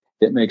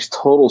it makes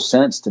total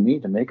sense to me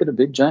to make it a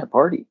big giant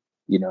party.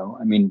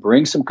 I mean,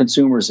 bring some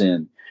consumers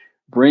in,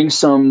 bring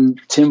some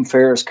Tim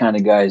Ferriss kind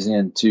of guys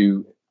in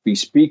to be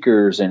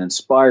speakers and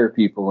inspire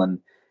people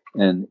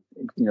and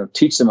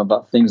teach them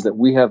about things that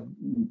we have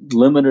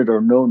limited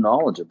or no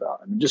knowledge about.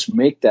 I mean, just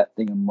make that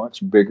thing a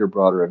much bigger,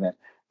 broader event.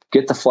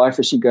 Get the fly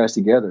fishing guys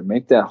together.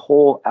 Make that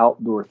whole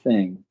outdoor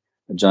thing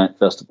a giant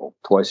festival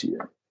twice a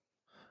year.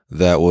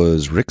 That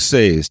was Rick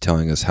Saez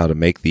telling us how to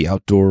make the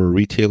Outdoor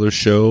Retailer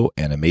Show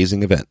an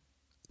amazing event.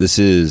 This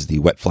is the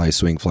Wet Fly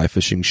Swing Fly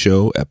Fishing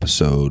Show,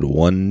 episode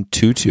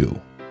 122.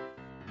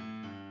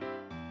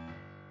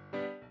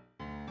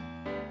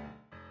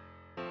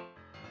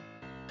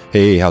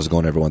 Hey, how's it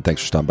going, everyone?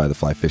 Thanks for stopping by the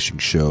Fly Fishing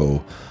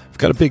Show. We've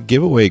got a big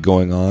giveaway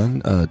going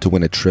on to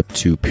win a trip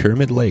to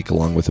Pyramid Lake,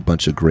 along with a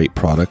bunch of great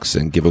products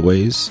and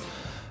giveaways.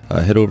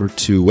 Head over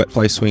to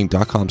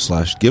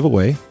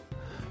wetflyswing.com/giveaway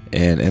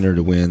and enter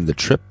to win the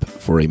trip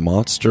for a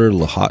monster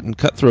Lahontan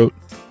cutthroat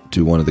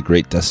to one of the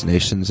great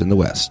destinations in the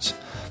West.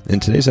 In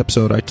today's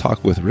episode, I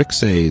talk with Rick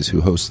Saez,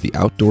 who hosts the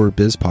Outdoor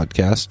Biz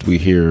podcast. We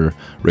hear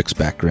Rick's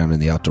background in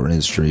the outdoor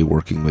industry,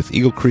 working with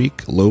Eagle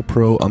Creek, Low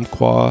Pro,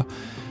 Umpqua,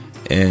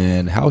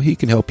 and how he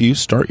can help you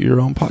start your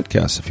own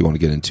podcast if you want to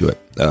get into it.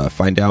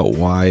 Find out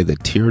why the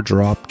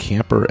Teardrop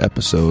Camper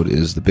episode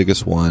is the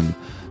biggest one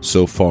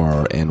so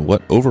far and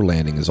what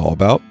overlanding is all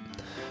about.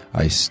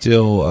 I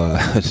still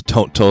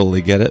don't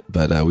totally get it,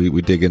 but we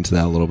dig into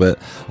that a little bit.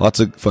 Lots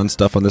of fun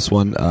stuff on this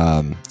one.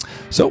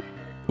 So,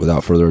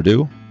 without further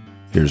ado,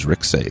 here's Rick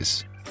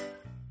Saez.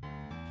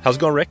 How's it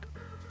going, Rick?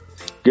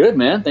 Good,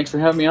 man. Thanks for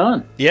having me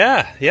on.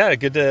 Yeah.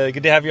 Good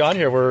to have you on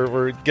here.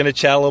 We're going to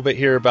chat a little bit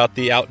here about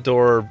the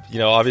outdoor,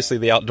 obviously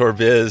the outdoor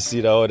biz,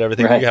 and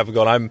everything right. you have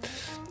going on.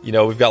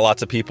 We've got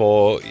lots of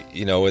people,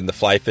 in the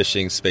fly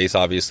fishing space,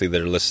 obviously,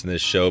 that are listening to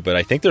this show. But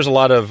I think there's a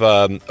lot of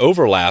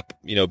overlap,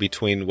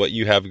 between what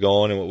you have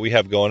going and what we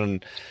have going.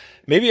 And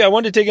maybe I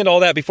wanted to dig into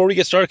all that. Before we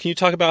get started, can you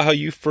talk about how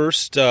you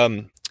first,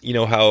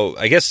 how,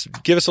 I guess,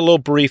 give us a little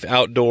brief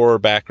outdoor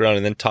background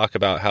and then talk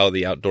about how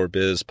the Outdoor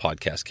Biz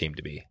podcast came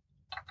to be?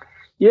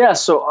 Yeah,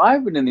 so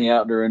I've been in the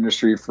outdoor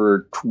industry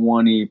for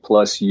 20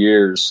 plus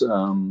years.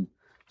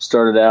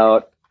 Started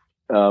out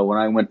when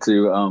I went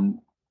to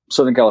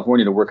Southern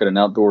California to work at an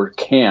outdoor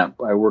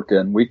camp. I worked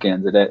on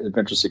weekends at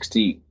Adventure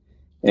 16,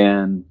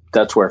 and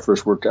that's where I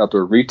first worked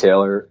outdoor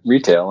retail.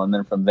 And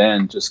then from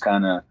then just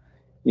kind of,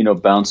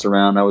 bounced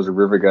around. I was a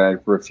river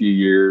guide for a few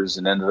years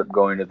and ended up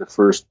going to the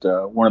first,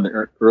 one of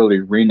the early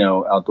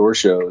Reno outdoor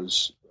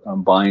shows,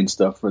 buying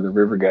stuff for the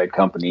river guide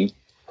company,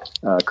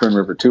 Kern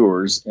River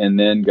Tours, and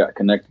then got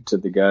connected to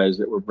the guys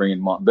that were bringing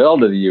Montbell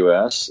to the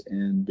U.S.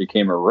 and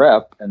became a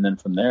rep. And then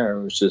from there,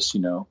 it was just,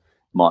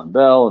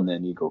 Montbell and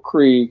then Eagle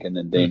Creek and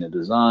then Dana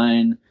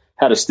Design.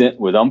 Had a stint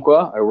with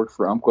Umpqua. I worked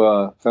for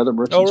Umpqua Feather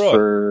Merchants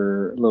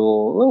for a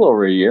little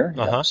over a year.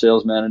 Yeah,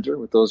 sales manager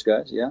with those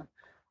guys. Yeah.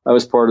 I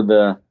was part of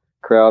the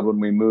crowd when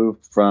we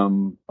moved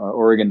from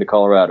Oregon to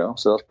Colorado.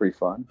 So that was pretty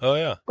fun. Oh,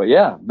 yeah. But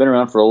yeah, been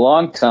around for a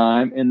long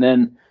time. And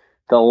then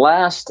the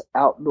last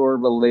outdoor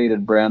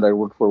related brand I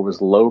worked for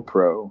was Low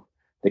Pro,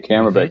 the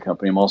camera bag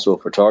company. I'm also a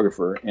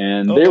photographer,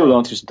 and they were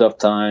going through some tough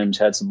times,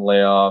 had some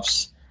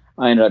layoffs.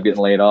 I ended up getting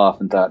laid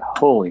off and thought,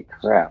 holy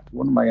crap,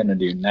 what am I going to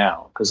do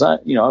now? Because I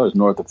was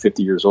north of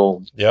 50 years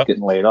old,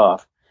 getting laid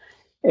off,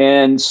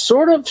 and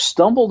sort of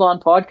stumbled on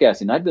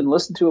podcasting. I'd been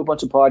listening to a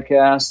bunch of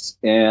podcasts,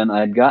 and I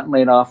had gotten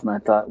laid off, and I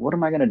thought, what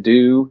am I going to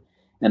do?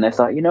 And I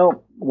thought,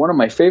 one of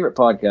my favorite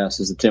podcasts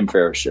is the Tim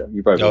Ferriss Show.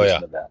 You probably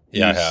listened to that.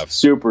 Yeah, I have.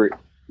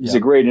 He's a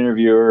great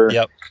interviewer.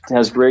 Yep.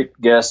 Has great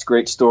guests,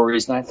 great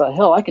stories. And I thought,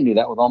 hell, I can do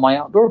that with all my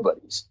outdoor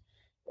buddies.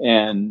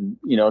 And,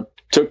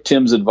 took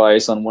Tim's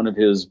advice on one of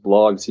his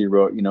blogs. He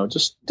wrote,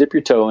 just dip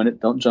your toe in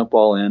it. Don't jump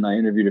all in. I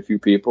interviewed a few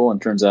people,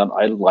 and turns out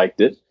I liked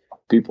it.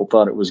 People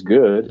thought it was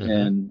good. Mm-hmm.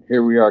 And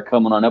here we are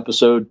coming on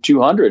episode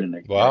 200 in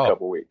a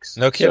couple weeks.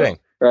 No kidding.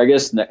 So, or I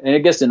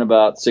guess in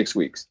about 6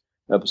 weeks.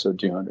 Episode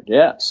 200.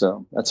 Yeah.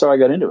 So that's how I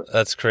got into it.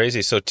 That's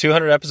crazy. So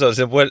 200 episodes.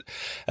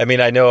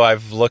 And I know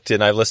I've looked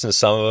and I've listened to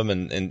some of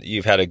them, and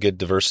you've had a good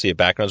diversity of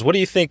backgrounds. What do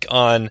you think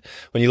on,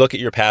 when you look at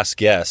your past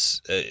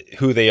guests,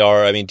 who they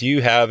are? I mean, do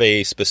you have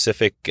a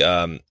specific,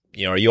 are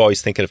you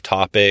always thinking of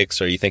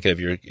topics? Or are you thinking of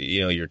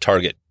your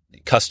target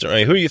customer? I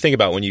mean, who do you think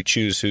about when you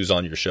choose who's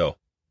on your show?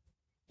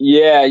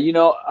 Yeah.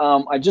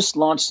 I just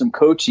launched some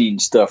coaching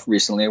stuff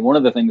recently. And one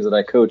of the things that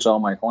I coach all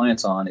my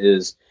clients on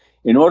is,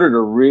 in order to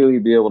really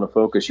be able to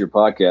focus your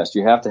podcast,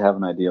 you have to have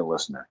an ideal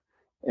listener.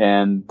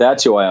 And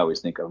that's who I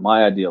always think of,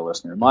 my ideal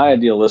listener. My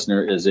ideal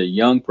listener is a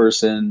young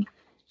person,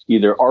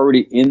 either already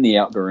in the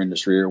outdoor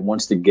industry or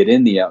wants to get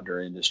in the outdoor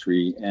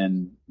industry.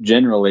 And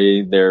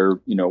generally they're,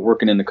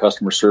 working in the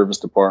customer service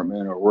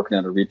department or working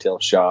at a retail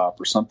shop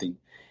or something.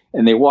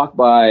 And they walk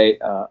by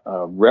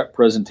a rep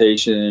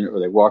presentation, or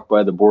they walk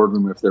by the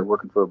boardroom if they're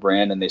working for a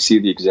brand, and they see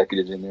the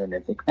executives in there and they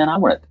think, man, I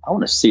want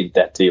to sit at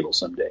that table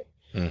someday.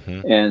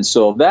 Mm-hmm. And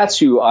so that's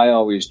who I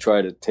always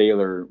try to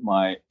tailor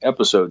my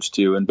episodes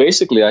to. And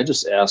basically, I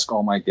just ask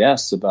all my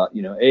guests about,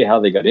 how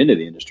they got into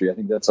the industry. I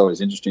think that's always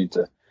interesting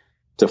to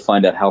to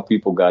find out how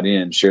people got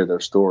in, share their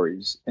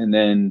stories, and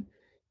then,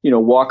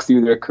 walk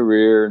through their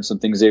career and some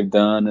things they've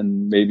done,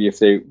 and maybe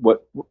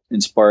what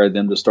inspired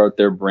them to start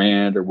their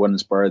brand, or what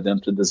inspired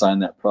them to design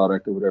that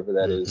product, or whatever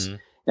that is.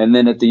 And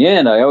then at the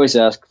end, I always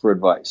ask for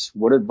advice.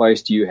 What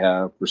advice do you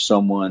have for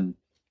someone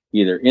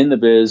either in the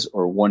biz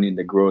or wanting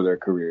to grow their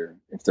career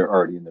if they're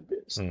already in the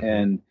biz?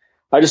 And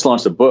I just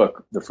launched a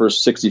book, the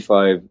first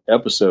 65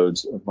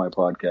 episodes of my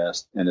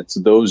podcast, and it's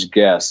those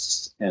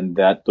guests and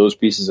those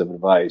pieces of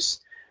advice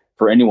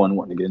for anyone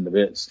wanting to get in the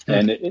biz.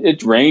 And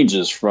it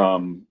ranges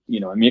from,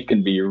 it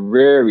can be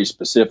very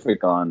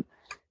specific on,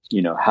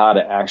 how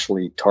to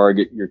actually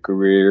target your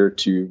career,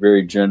 to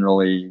very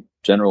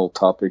general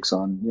topics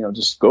on,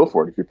 just go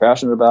for it. If you're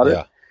passionate about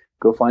it,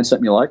 go find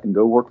something you like and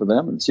go work with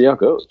them and see how it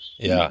goes.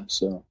 Yeah.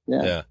 So,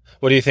 yeah.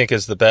 What do you think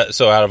is the best?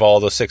 So out of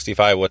all those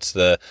 65, what's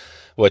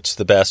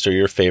the best or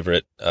your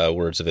favorite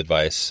words of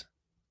advice?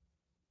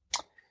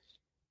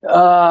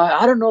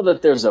 I don't know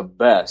that there's a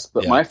best,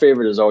 but my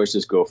favorite is always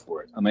just go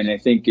for it. I mean, I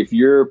think if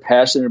you're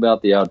passionate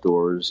about the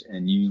outdoors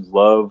and you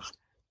love,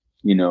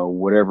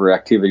 whatever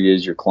activity it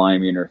is you're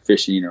climbing or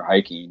fishing or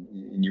hiking,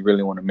 and you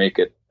really want to make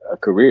it a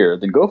career,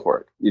 then go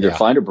for it. Either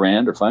find a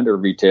brand or find a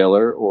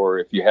retailer, or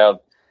if you have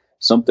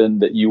something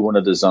that you want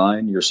to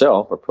design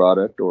yourself, a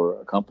product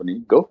or a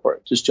company, go for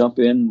it. Just jump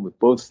in with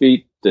both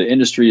feet. The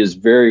industry is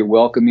very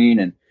welcoming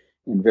and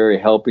very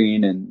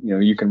helping, and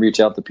you can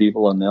reach out to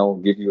people and they'll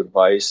give you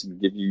advice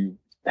and give you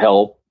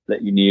help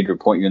that you need or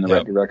point you in the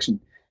right direction.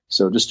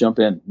 So just jump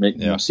in,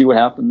 see what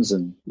happens,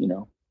 and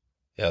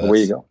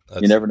away you go.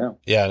 You never know.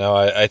 Yeah, no,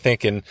 I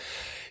think, and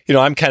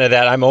I'm kind of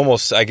that. I'm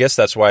almost, I guess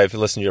that's why I've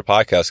listened to your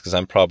podcast, because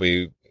I'm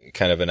probably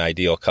kind of an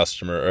ideal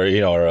customer, or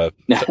or a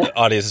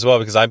audience as well,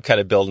 because I'm kind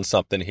of building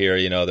something here.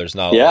 There's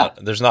not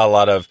a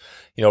lot of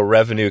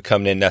revenue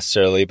coming in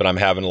necessarily, but I'm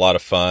having a lot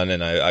of fun,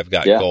 and I've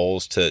got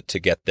goals to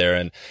get there.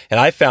 And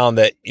I found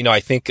that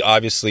I think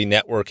obviously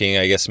networking,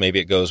 I guess maybe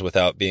it goes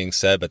without being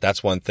said, but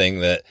that's one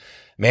thing that,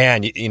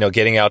 man,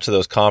 getting out to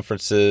those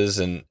conferences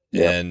and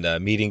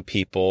meeting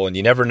people, and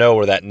you never know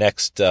where that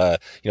next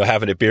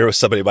having a beer with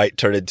somebody might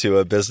turn into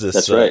a business.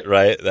 That's right.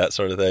 Right, that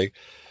sort of thing.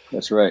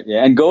 That's right.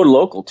 Yeah. And go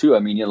local too. I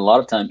mean, a lot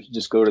of times you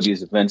just go to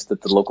these events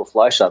that the local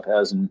fly shop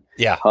has and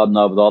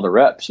hobnob with all the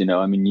reps,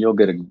 I mean, you'll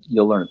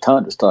learn a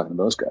ton just talking to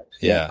those guys.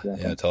 Yeah.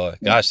 Exactly. Yeah, totally.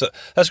 Gosh, so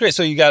that's great.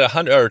 So you got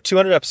 100 or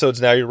 200 episodes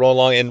now, you're rolling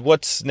along. And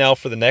what's now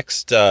for the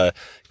next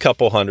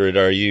couple hundred?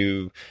 Are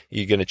you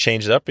going to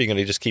change it up? Or are you going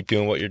to just keep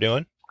doing what you're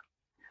doing?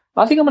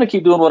 I think I'm going to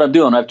keep doing what I'm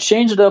doing. I've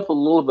changed it up a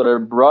little bit.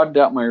 I've broadened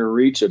out my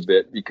reach a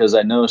bit, because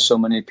I know so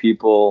many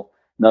people,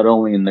 not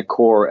only in the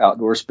core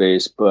outdoor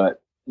space, but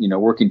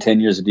working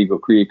 10 years at Eagle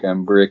Creek,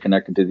 I'm very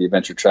connected to the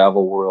adventure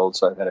travel world.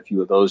 So I've had a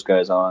few of those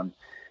guys on,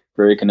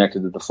 very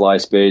connected to the fly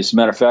space. As a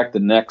matter of fact,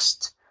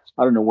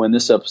 I don't know when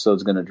this episode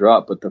is going to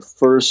drop, but the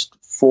first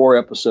 4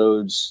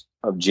 episodes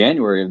of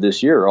January of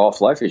this year are all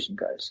fly fishing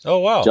guys. Oh,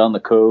 wow. Johnny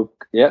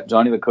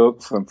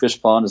LeCoq from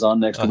Fish Pond is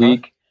on next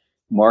week.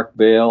 Mark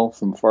Bale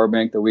from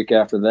Farbank the week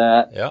after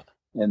that. Yeah.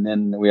 And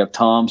then we have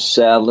Tom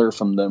Sadler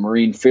from the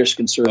Marine Fish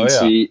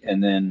Conservancy.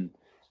 And then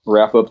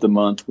wrap up the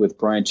month with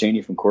Brian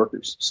Cheney from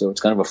Corkers. So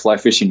it's kind of a fly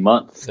fishing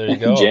month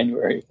in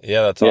January.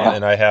 Yeah, that's all.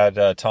 And I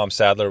had Tom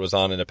Sadler was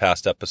on in a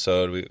past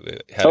episode. We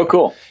had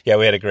cool. Yeah,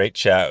 we had a great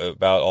chat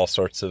about all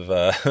sorts of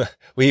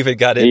we even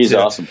got into He's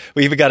awesome.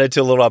 We even got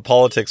into a little on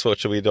politics,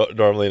 which we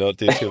normally don't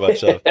do too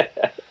much of.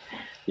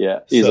 Yeah,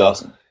 he's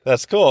awesome.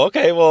 That's cool.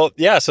 Okay. Well,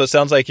 yeah. So it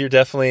sounds like you're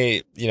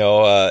definitely,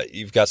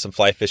 you've got some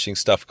fly fishing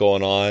stuff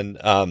going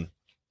on.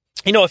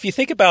 If you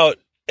think about,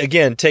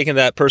 again, taking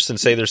that person,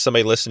 say there's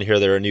somebody listening here,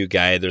 they're a new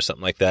guide, there's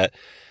something like that.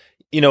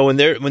 When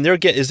they're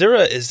getting,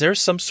 is there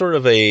some sort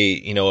of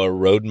a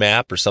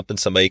roadmap or something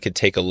somebody could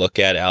take a look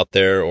at out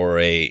there,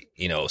 or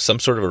some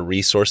sort of a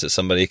resource that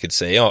somebody could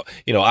say,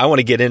 I want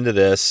to get into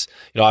this.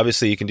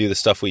 Obviously you can do the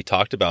stuff we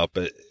talked about,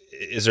 but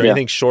is there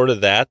anything short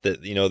of that they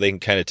can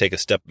kind of take a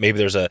step? Maybe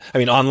there's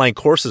online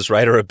courses,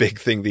 right, are a big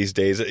thing these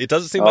days. It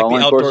doesn't seem like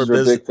the outdoor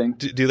business.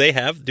 Do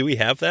we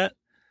have that?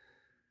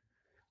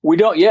 We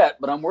don't yet,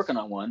 but I'm working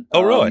on one.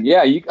 Oh, really?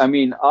 Yeah.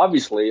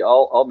 Obviously,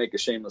 I'll make a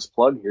shameless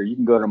plug here. You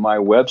can go to my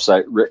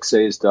website,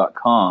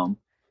 ricksaez.com,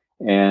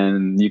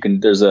 and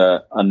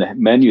on the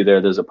menu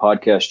there's a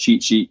podcast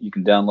cheat sheet. You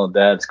can download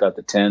that. It's got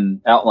the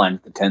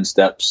 10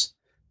 steps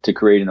to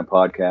creating a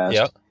podcast.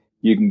 Yep.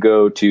 You can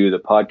go to the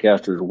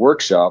Podcaster's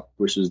Workshop,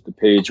 which is the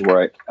page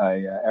where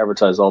I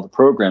advertise all the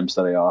programs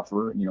that I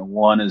offer.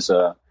 One is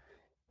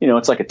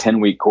it's like a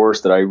 10-week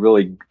course that I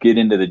really get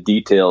into the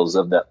details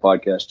of that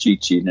podcast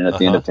cheat sheet. And at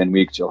the end of 10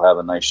 weeks, you'll have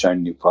a nice,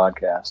 shiny new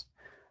podcast.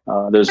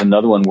 There's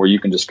another one where you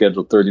can just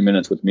schedule 30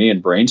 minutes with me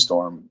and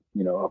brainstorm, a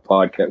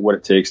podcast, what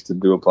it takes to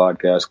do a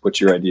podcast,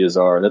 what your ideas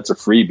are. That's a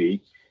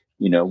freebie.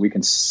 We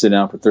can sit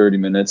down for 30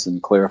 minutes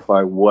and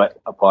clarify what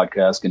a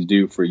podcast can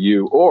do for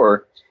you.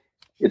 Or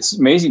it's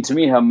amazing to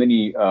me how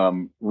many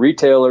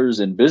retailers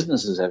and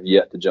businesses have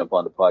yet to jump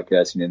onto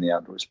podcasting in the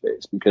outdoor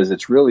space, because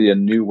it's really a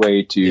new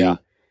way to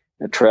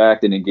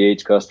attract and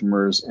engage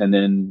customers. And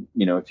then,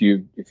 if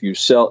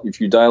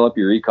you dial up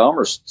your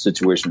e-commerce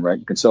situation right,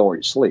 you can sell where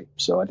you sleep.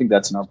 So I think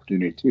that's an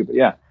opportunity too. But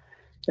yeah,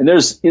 and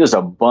there's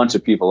a bunch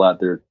of people out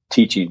there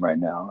teaching right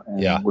now,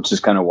 which is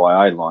kind of why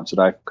I launched it.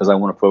 Because I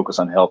want to focus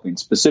on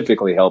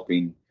specifically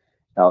helping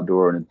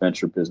outdoor and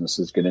adventure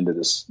businesses get into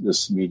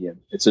this medium.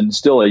 It's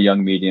still a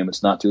young medium.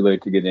 It's not too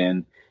late to get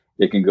in.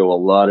 It can go a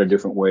lot of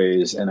different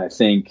ways. And I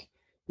think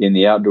in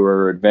the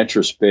outdoor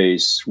adventure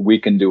space, we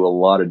can do a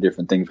lot of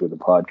different things with a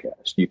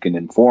podcast. You can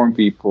inform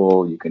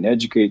people, you can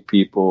educate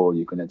people,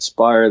 you can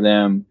inspire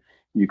them,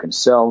 you can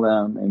sell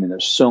them. I mean,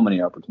 there's so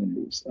many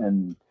opportunities,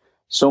 and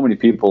so many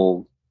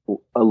people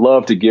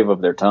love to give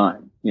of their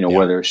time,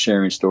 whether it's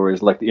sharing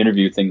stories like the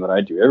interview thing that I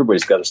do.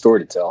 Everybody's got a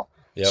story to tell.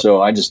 Yep.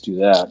 So I just do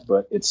that,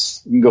 but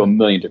you can go a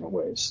million different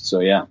ways.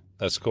 So yeah.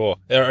 That's cool.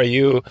 Are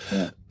you,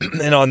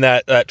 and on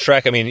that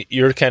track, I mean,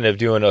 you're kind of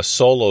doing a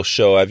solo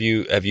show. Have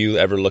you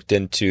ever looked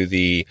into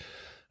the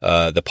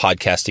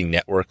podcasting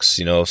networks,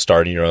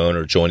 starting your own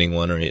or joining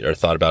one, or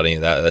thought about any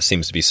of that? That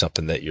seems to be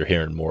something that you're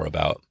hearing more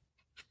about.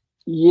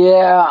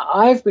 Yeah,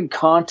 I've been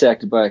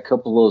contacted by a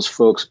couple of those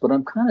folks, but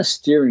I'm kind of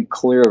steering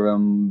clear of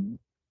them.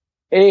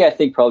 I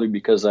think probably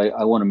because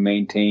I want to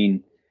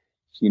maintain,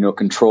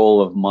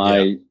 control of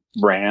my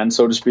brand,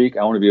 so to speak.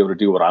 I want to be able to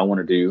do what I want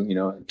to do,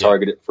 and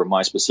target it for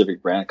my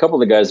specific brand. A couple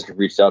of the guys that have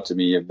reached out to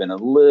me have been a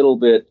little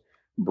bit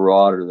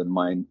broader than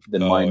my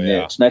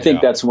niche. And I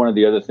think that's one of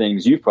the other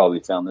things. You've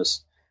probably found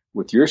this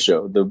with your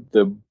show.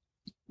 The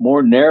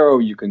more narrow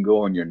you can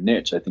go on your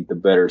niche, I think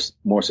the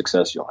more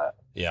success you'll have.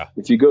 Yeah.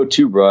 If you go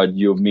too broad,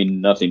 you'll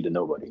mean nothing to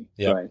nobody.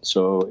 Yep. Right.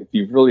 So if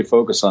you really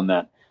focus on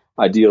that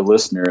ideal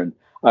listener, and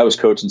I was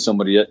coaching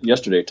somebody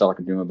yesterday,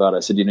 talking to him about it.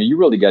 I said, you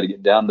really got to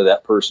get down to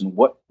that person.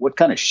 What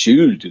kind of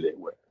shoes do they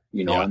wear?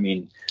 I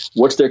mean,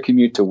 what's their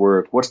commute to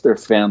work? What's their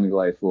family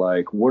life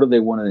like? What do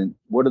they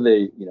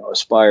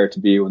aspire to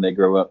be when they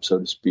grow up, so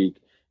to speak?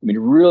 I mean,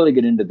 really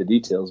get into the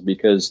details,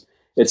 because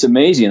it's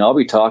amazing. I'll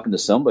be talking to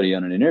somebody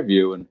on an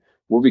interview, and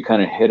we'll be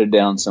kind of headed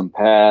down some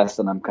path,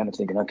 and I'm kind of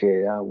thinking,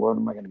 okay, where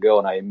am I going to go?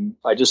 And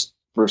I just,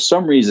 for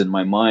some reason,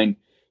 my mind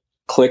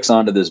clicks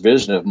onto this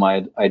vision of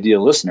my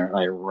ideal listener, and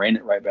I rein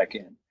it right back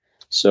in.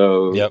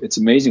 So It's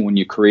amazing when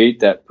you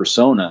create that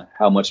persona,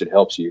 how much it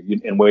helps you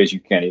in ways you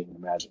can't even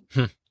imagine.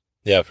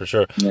 Yeah, for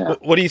sure. Yeah.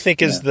 What do you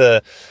think is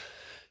what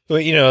do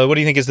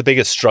you think is the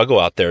biggest struggle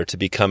out there to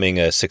becoming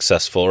a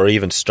successful, or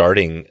even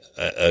starting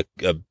a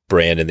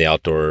brand in the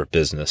outdoor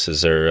business?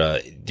 Is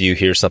there, do you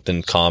hear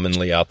something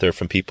commonly out there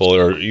from people,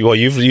 or,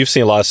 you've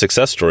seen a lot of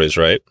success stories,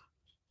 right?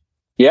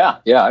 Yeah.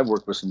 I've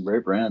worked with some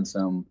great brands.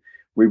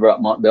 We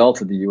brought Montbell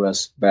to the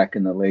U.S. back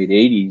in the late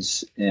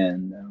 80s,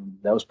 and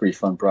that was a pretty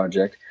fun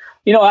project.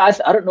 I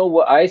don't know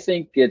what I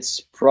think. It's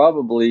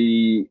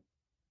probably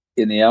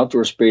in the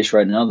outdoor space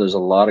right now, there's a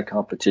lot of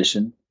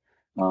competition.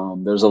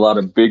 There's a lot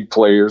of big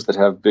players that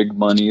have big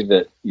money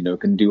that,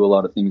 can do a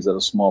lot of things that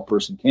a small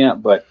person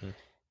can't. But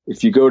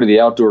if you go to the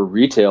outdoor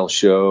retail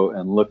show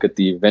and look at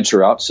the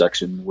venture out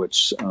section,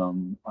 which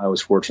I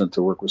was fortunate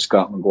to work with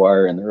Scott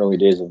McGuire in the early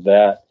days of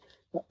that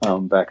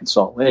back in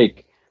Salt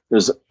Lake,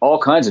 there's all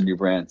kinds of new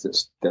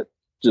brands that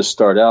just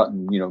start out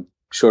and,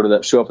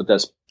 show up at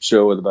that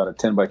show with about a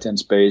 10 by 10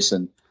 space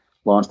and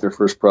launch their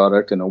first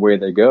product, and away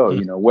they go.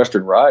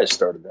 Western Rise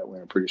started that way,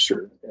 I'm pretty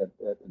sure, at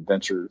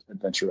Adventure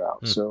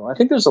Out. So I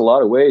think there's a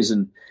lot of ways,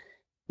 and,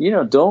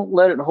 don't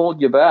let it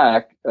hold you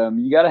back.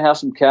 You got to have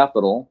some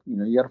capital.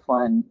 You got to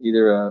find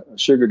either a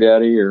sugar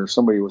daddy or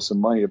somebody with some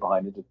money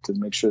behind it to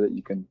make sure that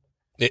you can,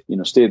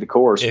 stay the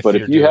course. But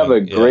if you have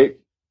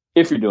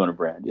if you're doing a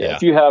brand,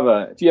 if you have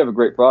a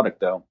great product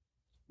though,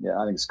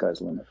 I think the sky's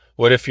the limit.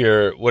 What if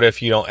you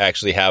don't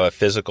actually have a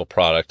physical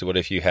product? What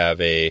if you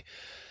have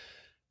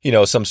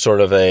some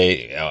sort of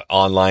a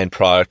online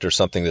product or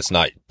something that's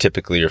not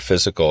typically your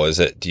physical?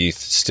 Do you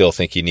still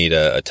think you need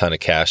a ton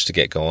of cash to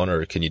get going,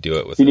 or can you do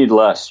it with? You need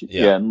less.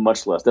 Yeah,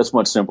 much less. That's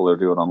much simpler to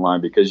do it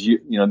online, because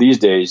these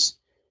days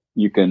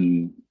you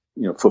can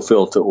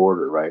fulfill to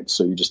order, right?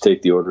 So you just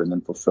take the order and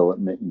then fulfill it,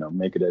 and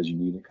make it as you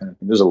need it, kind of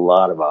thing. There's a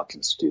lot of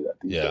options to do that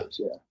these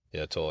days.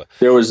 Yeah, totally.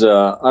 There was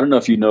I don't know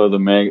if you know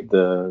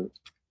the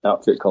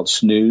outfit called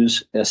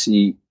Snooze,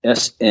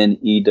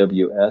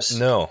 SNEWS.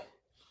 No.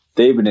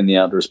 They've been in the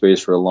outdoor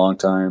space for a long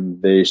time.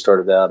 They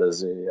started out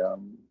as a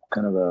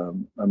kind of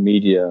a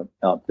media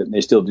outfit, and they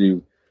still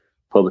do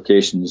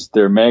publications.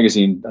 Their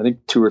magazine, I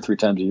think 2 or 3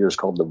 times a year, is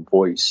called The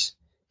Voice.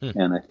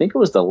 And I think it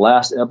was the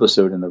last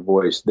episode in The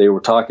Voice. They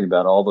were talking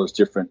about all those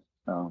different,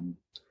 online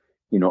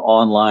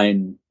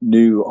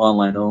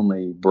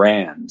only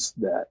brands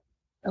that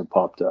have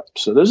popped up.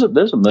 So there's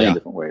a million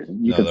different ways.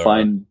 And you can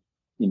find,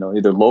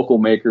 either local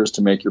makers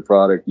to make your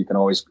product. You can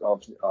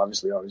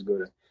obviously always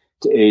go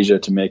to Asia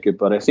to make it.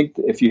 But I think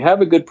if you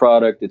have a good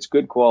product, it's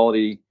good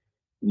quality.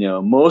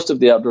 Most of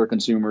the outdoor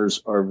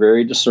consumers are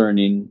very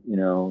discerning.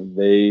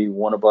 They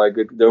want to buy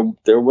good.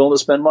 They're willing to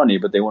spend money,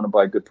 but they want to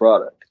buy good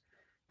product.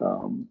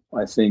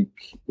 I think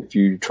if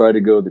you try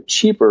to go the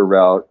cheaper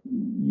route,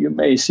 you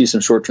may see some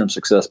short-term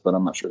success, but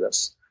I'm not sure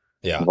that's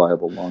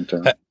viable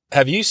long-term.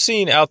 have you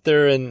seen out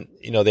there in,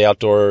 the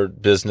outdoor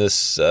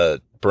business,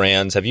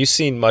 brands, have you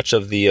seen much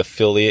of the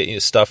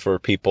affiliate stuff where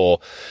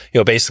people,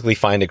 basically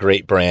find a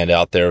great brand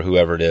out there,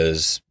 whoever it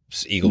is,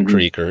 Eagle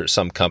Creek or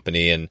some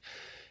company, and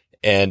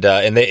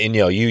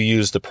you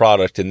use the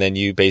product, and then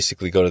you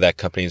basically go to that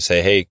company and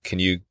say, hey, can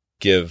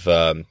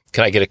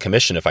I get a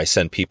commission if I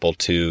send people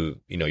to,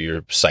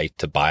 your site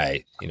to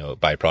buy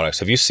products?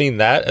 Have you seen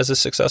that as a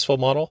successful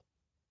model?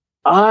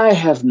 I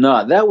have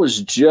not. That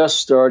was just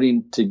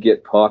starting to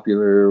get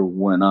popular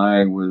when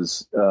I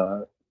was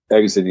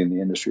exiting the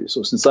industry.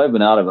 So since I've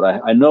been out of it,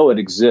 I know it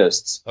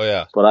exists. Oh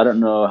yeah, but I don't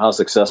know how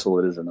successful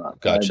it is or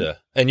not. Gotcha.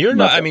 And you're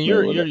not. I mean,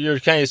 you're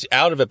kind of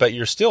out of it, but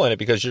you're still in it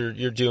because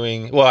you're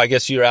doing. Well, I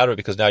guess you're out of it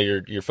because now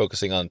you're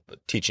focusing on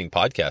teaching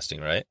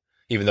podcasting, right?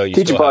 Even though you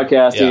teaching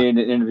podcasting and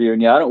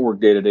interviewing. Yeah, I don't work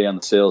day to day on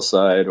the sales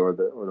side or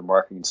the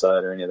marketing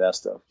side or any of that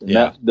stuff. And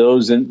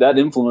that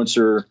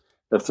influencer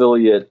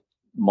affiliate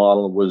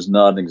model was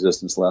not in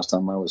existence last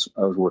time I was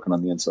working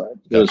on the inside.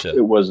 Gotcha.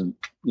 It wasn't,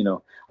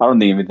 I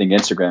don't even think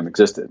Instagram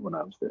existed when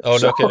I was there. Oh,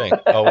 no kidding.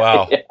 Oh,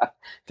 wow. Yeah.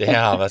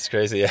 Damn, that's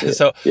crazy. Yeah.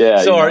 So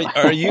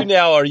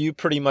are you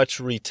pretty much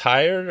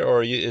retired,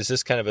 or is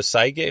this kind of a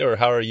side gig, or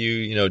how are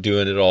you,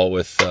 doing it all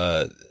with,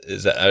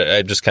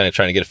 I'm just kind of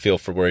trying to get a feel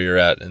for where you're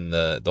at in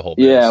the whole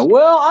business. Yeah.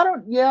 Well, I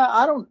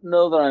don't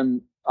know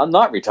that I'm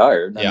not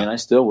retired. I mean, I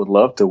still would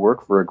love to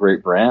work for a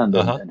great brand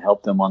and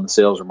help them on the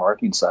sales or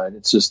marketing side.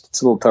 It's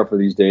a little tougher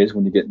these days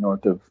when you get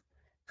north of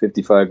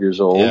 55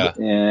 years old. Yeah.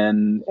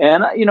 And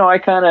I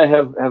kind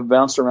of have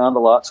bounced around a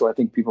lot. So I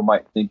think people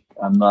might think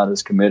I'm not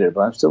as committed,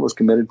 but I'm still as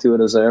committed to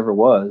it as I ever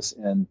was,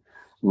 and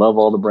love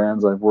all the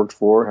brands I've worked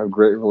for, have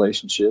great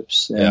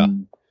relationships.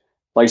 And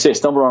like I say,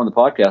 stumbled on the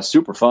podcast,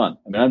 super fun.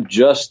 I mean, I'm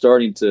just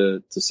starting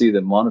to see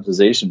the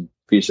monetization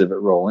piece of it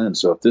roll in.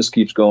 So if this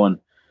keeps going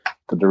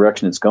the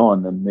direction it's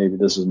going, then maybe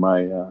this is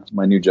my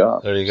new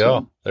job. There you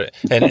go.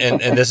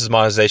 And this is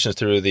monetization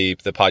through the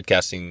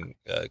podcasting,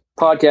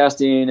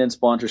 podcasting and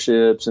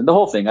sponsorships and the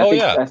whole thing.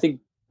 I think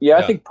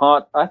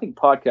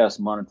podcast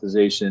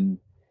monetization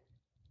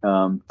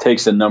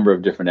takes a number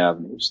of different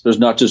avenues. There's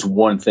not just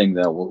one thing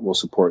that will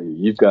support you.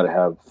 You've got to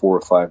have 4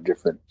 or 5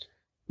 different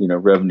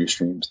revenue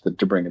streams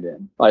to bring it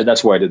in.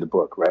 That's why I did the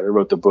book, right? I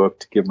wrote the book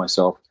to give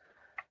myself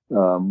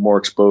more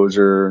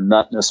exposure,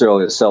 not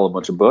necessarily to sell a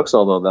bunch of books,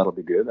 although that'll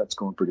be good. That's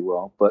going pretty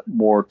well, but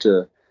more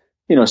to,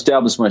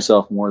 establish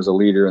myself more as a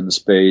leader in the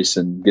space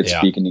and get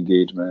speaking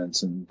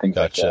engagements and things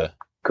like that.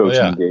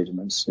 Coaching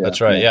engagements. Yeah.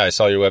 That's right. Yeah. I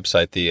saw your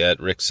website, at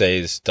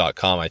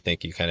ricksaez.com. I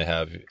think you kind of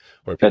have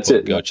where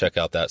people go check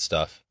out that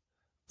stuff.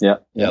 Yeah.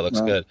 It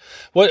looks good.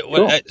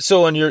 Cool.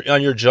 So on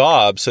your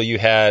job, so you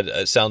had,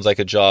 it sounds like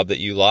a job that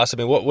you lost. I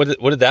mean, what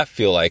did that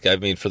feel like? I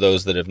mean, for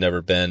those that have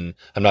never been,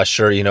 I'm not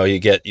sure, you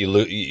get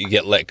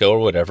let go or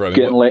whatever. I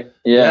mean, what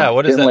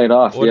is that? Laid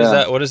off. What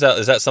is that?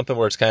 Is that something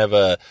where it's kind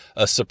of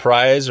a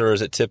surprise, or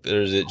is it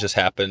just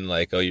happen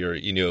like,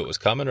 you knew it was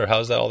coming, or how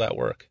does all that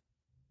work?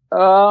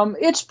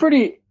 It's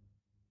pretty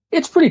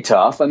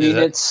tough. I mean,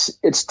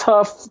 it's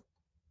tough.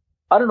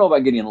 I don't know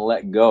about getting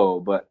let go,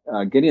 but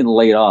getting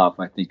laid off,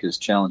 I think, is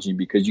challenging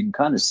because you can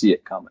kind of see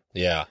it coming.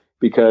 Yeah.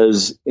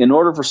 Because in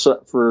order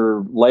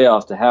for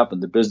layoff to happen,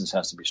 the business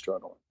has to be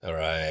struggling. All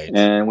right.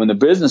 And when the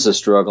business is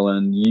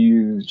struggling,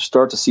 you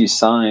start to see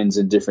signs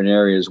in different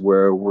areas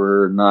where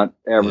we're not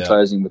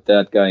advertising with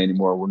that guy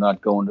anymore. We're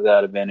not going to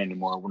that event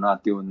anymore. We're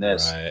not doing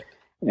this. Right.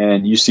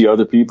 And you see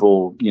other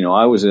people.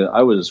 I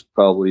was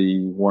probably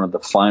one of the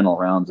final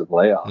rounds of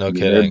layoffs. No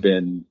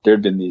kidding.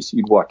 There'd been these.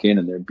 You'd walk in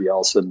and there'd be all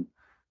of a sudden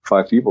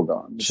 5 people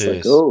gone. It's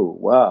like, oh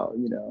wow,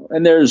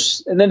 and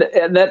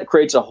that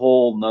creates a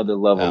whole nother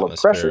level of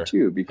pressure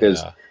too,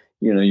 because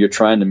you're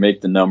trying to make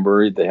the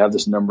number. They have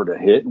this number to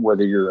hit, and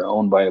whether you're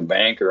owned by a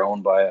bank or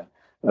owned by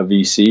a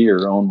VC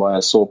or owned by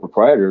a sole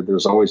proprietor,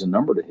 there's always a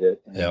number to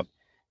hit. And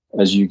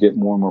as you get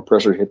more and more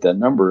pressure to hit that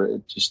number,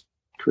 it just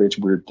creates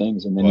weird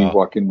things. And then you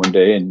walk in one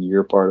day and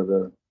you're part of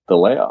the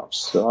layoffs.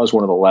 So I was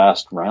one of the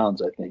last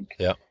rounds, I think.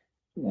 Yeah.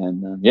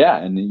 And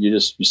and you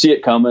see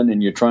it coming,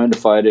 and you're trying to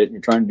fight it, and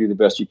you're trying to do the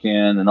best you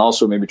can, and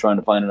also maybe trying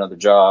to find another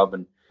job,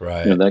 and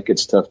that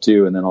gets tough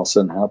too. And then all of a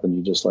sudden happen,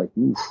 you're just like,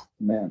 oof,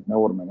 man, now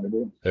what am I going to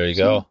do? There you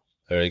go.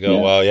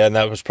 Well, and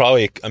that was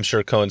probably, I'm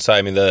sure, coincide.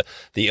 I mean, the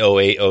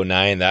 08,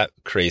 09, that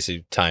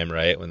crazy time,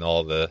 right, when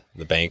all the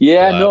bank.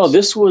 Yeah, collapsed. No,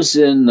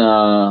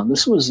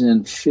 this was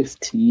in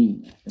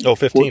 15. Oh,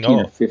 15.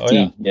 Or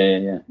 15.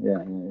 Yeah.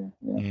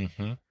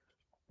 Mm-hmm.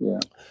 Yeah.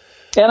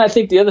 And I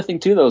think the other thing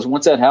too, though, is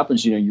once that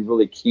happens, you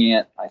really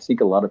can't. I think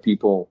a lot of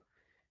people,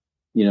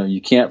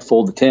 you can't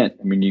fold the tent.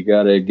 I mean, you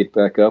got to get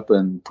back up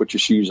and put your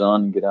shoes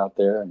on and get out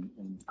there and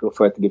go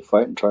fight the good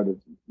fight and try to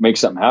make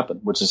something happen.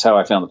 Which is how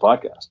I found the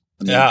podcast.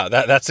 I mean,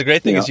 that's the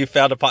great thing is you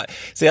found a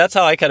See, that's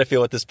how I kind of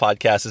feel with this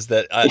podcast is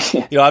that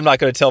I'm not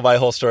going to tell my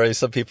whole story.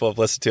 Some people have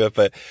listened to it,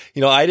 but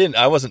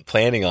I wasn't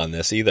planning on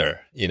this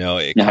either.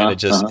 It kind of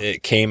just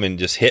it came and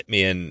just hit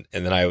me, and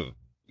then I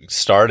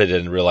started it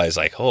and realized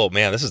like, oh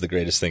man, this is the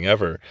greatest thing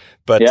ever.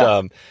 But,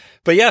 Yeah.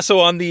 but yeah, so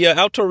on the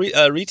outdoor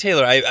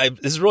retailer,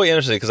 this is really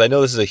interesting because I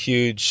know this is a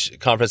huge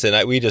conference,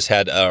 and we just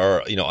had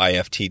our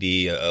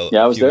IFTD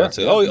I was few there. months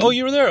ago. Oh,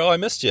 you were there. Oh, I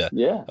missed you.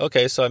 Yeah.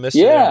 Okay, so I missed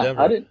you there in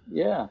Denver. I did.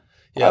 Yeah.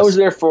 Yes. I was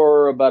there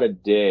for about a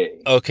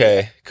day.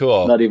 Okay,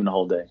 cool. Not even a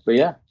whole day, but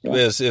yeah. It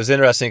was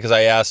interesting because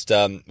I asked,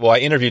 I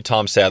interviewed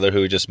Tom Sadler,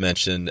 who we just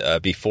mentioned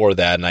before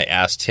that, and I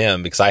asked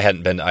him because I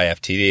hadn't been to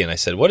IFTD, and I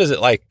said, what is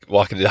it like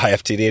walking to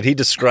IFTD? And he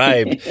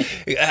described,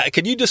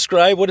 can you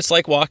describe what it's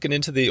like walking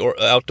into the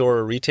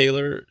outdoor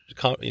retailer,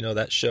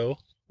 that show?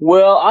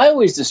 Well, I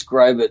always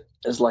describe it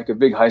as like a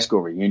big high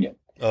school reunion.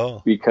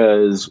 Oh.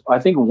 Because I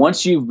think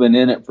once you've been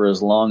in it for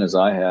as long as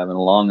I have, and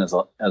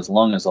as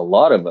long as a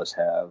lot of us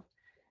have,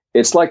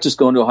 it's like just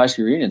going to a high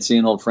school reunion,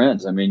 seeing old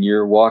friends. I mean,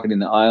 you're walking in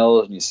the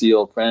aisles and you see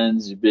old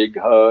friends, you big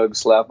hug,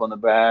 slap on the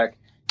back.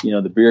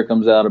 The beer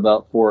comes out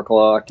about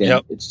 4:00,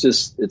 and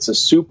it's a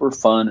super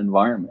fun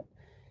environment.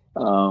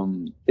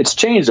 It's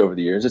changed over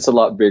the years. It's a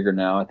lot bigger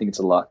now. I think it's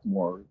a lot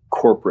more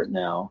corporate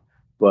now,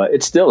 but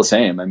it's still the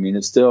same. I mean,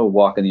 it's still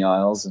walking the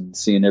aisles and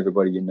seeing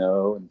everybody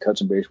and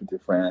touching base with your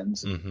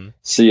friends, and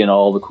seeing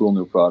all the cool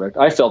new product.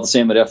 I felt the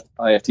same at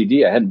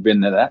IFTD. I hadn't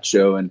been to that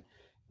show in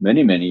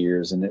many, many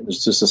years. And it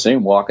was just the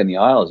same walking the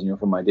aisles,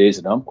 from my days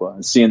at Umpqua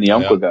and seeing the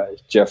Umpqua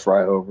guys, Jeff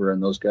Fryhofer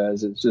and those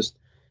guys. It's just,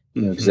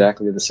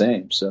 exactly the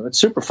same. So it's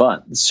super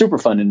fun. It's super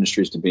fun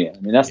industries to be in. I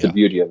mean, that's the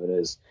beauty of it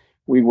is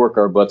we work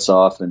our butts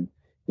off, and,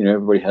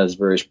 everybody has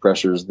various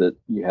pressures that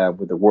you have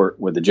with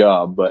the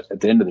job. But at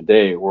the end of the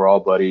day, we're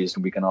all buddies,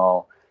 and we can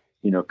all,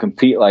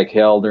 compete like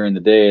hell during the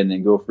day and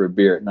then go for a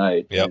beer at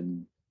night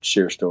and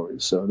share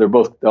stories. So they're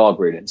all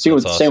great. Same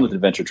with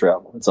adventure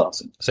travel. It's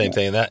awesome. Same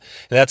thing. And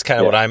that's kind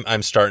of what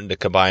I'm starting to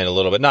combine a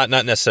little bit. Not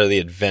necessarily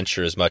the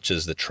adventure as much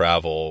as the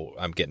travel.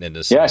 I'm getting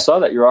into some. Yeah, I saw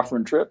that you're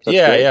offering trips. That's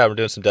great. Great. Yeah, we're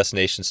doing some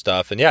destination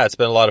stuff, and it's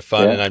been a lot of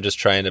fun. And I'm just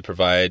trying to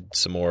provide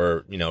some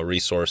more,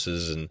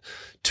 resources and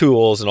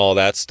tools and all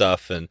that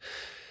stuff. And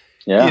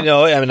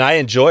I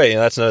enjoy it.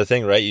 That's another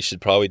thing, right? You should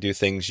probably do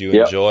things you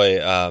enjoy.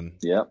 And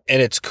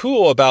it's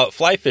cool about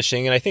fly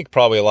fishing. And I think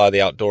probably a lot of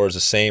the outdoors the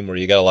same, where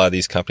you got a lot of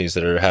these companies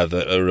that have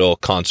a real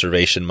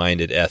conservation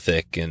minded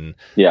ethic. And,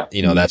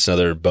 that's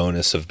another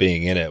bonus of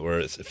being in it, where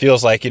it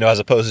feels like, as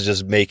opposed to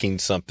just making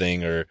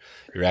something, or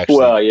you're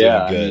actually doing good.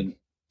 I mean,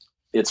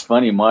 it's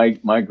funny.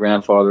 My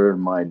grandfather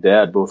and my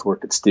dad both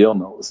worked at steel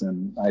mills.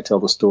 And I tell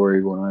the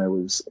story when I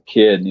was a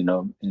kid,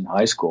 in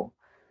high school.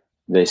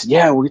 They said,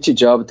 yeah, we'll get you a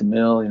job at the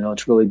mill.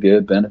 It's really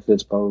good,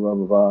 benefits, blah, blah, blah,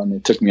 blah, blah. And they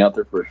took me out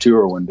there for a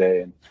tour one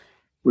day, and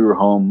we were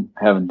home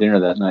having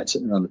dinner that night,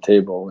 sitting around the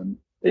table. And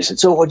they said,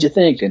 so what'd you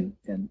think? And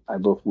I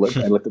looked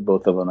at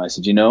both of them, and I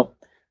said,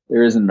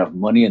 there isn't enough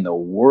money in the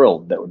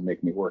world that would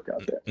make me work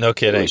out there. No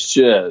kidding. It was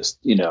just,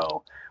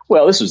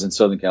 well, this was in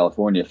Southern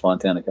California,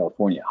 Fontana,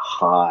 California,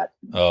 hot,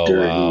 dirty.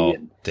 Wow.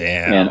 And,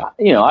 damn.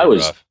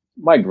 And,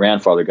 my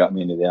grandfather got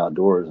me into the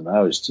outdoors, and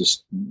I was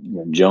just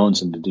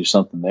jonesing to do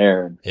something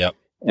there. And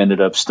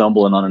ended up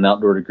stumbling on an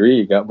outdoor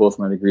degree. Got both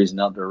my degrees in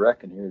outdoor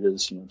rec, and here it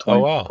is,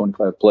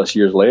 25 plus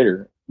years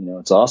later.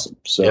 It's awesome.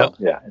 So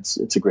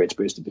it's a great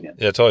space to be in.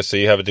 Yeah, totally. So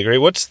you have a degree.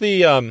 What's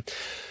the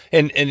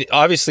and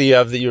obviously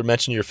you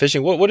mentioned you're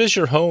fishing. What is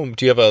your home?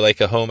 Do you have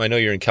a home? I know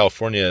you're in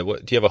California.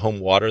 Do you have a home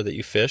water that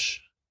you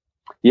fish?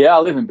 Yeah, I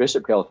live in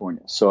Bishop,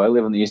 California. So I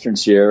live in the Eastern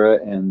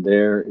Sierra, and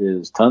there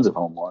is tons of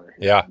home water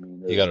here. Yeah,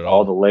 you got it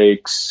all. The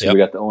lakes. We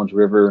got the Owens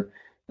River.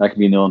 I can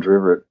be in the Owens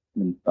River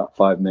in about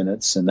 5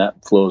 minutes, and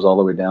that flows all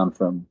the way down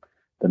from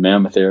the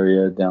Mammoth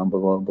area down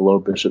below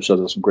Bishop. So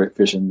there's some great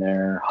fishing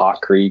there.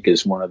 Hawk Creek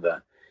is one of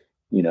the,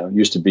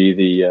 used to be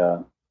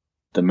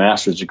the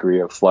master's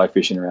degree of fly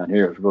fishing around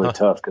here. It was really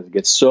tough because it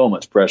gets so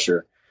much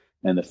pressure,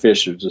 and the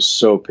fish are just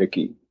so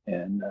picky.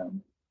 And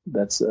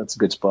that's a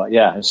good spot.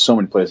 Yeah, there's so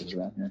many places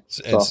around here.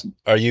 It's awesome.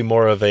 Are you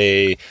more of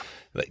a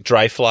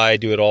dry fly,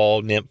 do it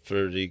all, nymph,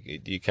 or do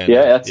you kind of?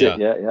 Yeah, that's it.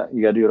 Yeah.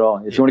 You got to do it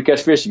all. If you want to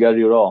catch fish, you got to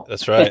do it all.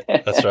 That's right.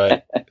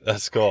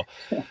 That's cool.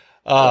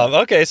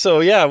 Okay.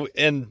 So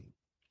and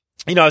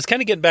I was kind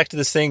of getting back to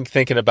this thing,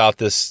 thinking about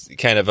this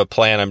kind of a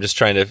plan. I'm just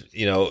trying to,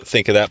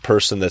 think of that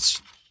person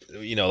that's,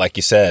 like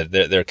you said,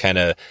 they're kind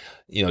of,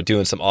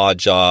 doing some odd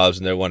jobs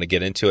and they want to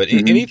get into it.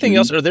 Anything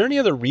else? Are there any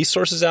other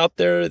resources out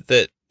there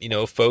that,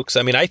 folks,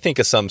 I mean, I think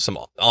of some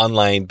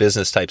online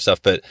business type stuff,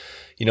 but,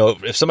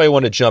 if somebody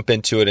wanted to jump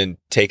into it and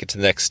take it to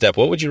the next step,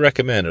 what would you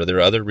recommend? Are there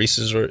other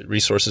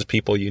resources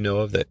people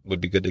of that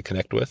would be good to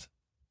connect with?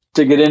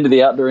 To get into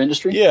the outdoor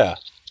industry? Yeah.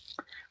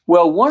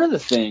 Well, one of the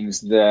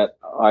things that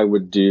I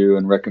would do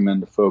and recommend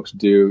to folks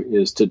do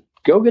is to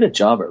go get a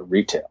job at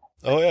retail.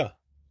 Oh, yeah.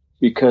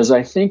 Because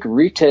I think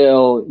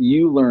retail,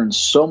 you learn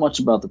so much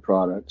about the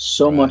product,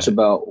 so much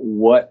about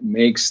what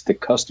makes the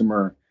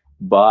customer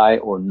buy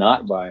or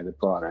not buy the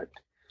product.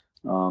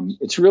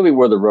 It's really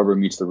where the rubber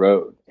meets the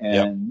road.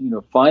 And,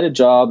 find a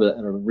job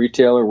at a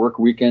retailer, work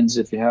weekends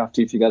if you have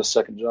to, if you got a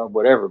second job,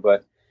 whatever.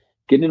 But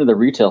get into the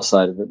retail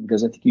side of it,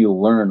 because I think you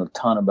learn a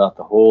ton about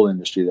the whole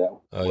industry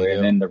that way.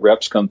 And then the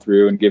reps come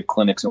through and give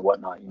clinics and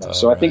whatnot.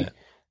 So I think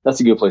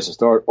that's a good place to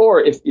start.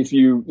 Or if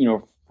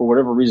you, for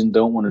whatever reason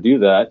don't want to do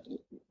that,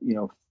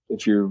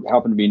 if you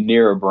happen to be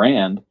near a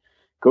brand,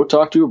 go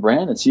talk to a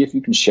brand and see if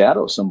you can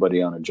shadow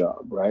somebody on a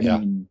job, right? Yeah. I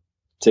mean,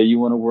 say you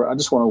want to work, I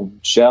just want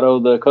to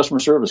shadow the customer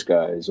service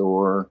guys,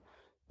 or,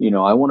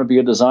 I want to be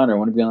a designer. I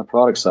want to be on the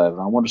product side,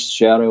 and I want to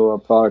shadow a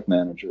product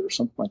manager or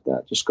something like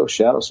that. Just go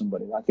shadow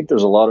somebody. I think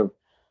there's a lot of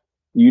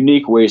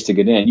unique ways to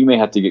get in. You may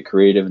have to get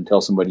creative and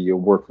tell somebody you'll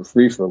work for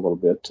free for a little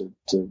bit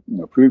to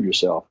prove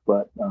yourself.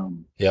 But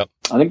yep.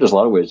 I think there's a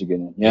lot of ways to get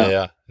in.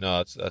 Yeah.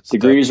 No, that's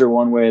degrees are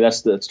one way.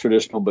 That's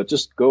traditional, but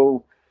just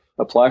go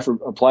apply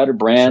to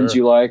brands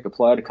you like,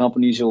 apply to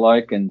companies you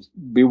like, and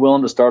be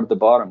willing to start at the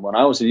bottom. When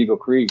I was at Eagle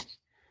Creek,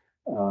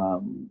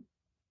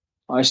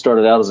 I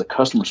started out as a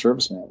customer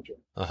service manager.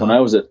 Uh-huh. When I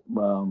was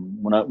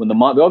when the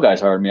Montville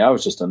guys hired me, I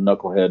was just a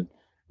knucklehead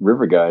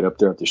river guide up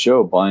there at the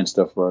show buying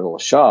stuff for our little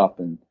shop,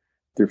 and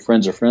through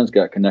friends of friends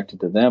got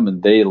connected to them,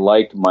 and they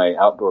liked my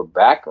outdoor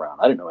background.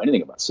 I didn't know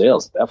anything about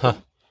sales at that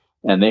point.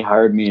 And they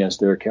hired me as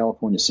their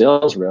California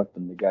sales rep,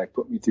 and the guy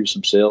put me through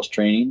some sales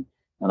training,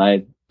 and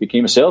I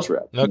became a sales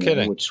rep. No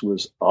kidding. Which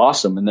was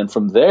awesome. And then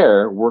from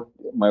there, worked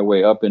my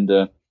way up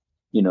into, a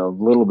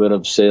little bit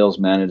of sales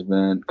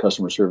management,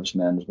 customer service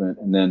management,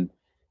 and then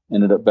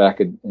ended up back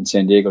in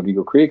San Diego at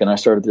Eagle Creek, and I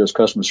started there as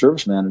customer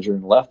service manager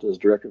and left as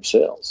director of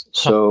sales.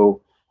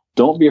 So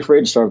don't be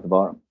afraid to start at the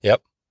bottom.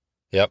 Yep.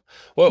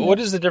 What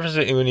is the difference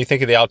when you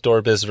think of the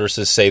outdoor biz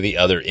versus, say, the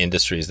other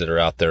industries that are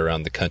out there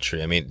around the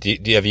country? I mean, do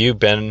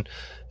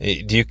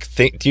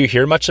you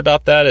hear much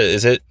about that?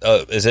 Is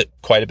it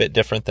quite a bit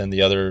different than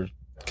the other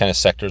kind of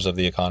sectors of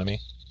the economy?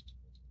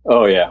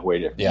 Oh yeah, way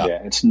different.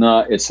 Yeah.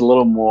 It's a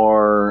little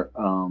more,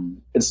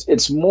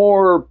 it's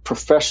more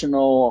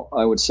professional,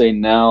 I would say,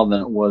 now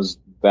than it was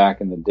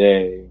back in the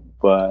day,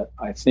 but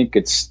I think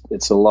it's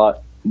a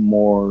lot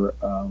more,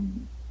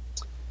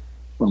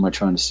 what am I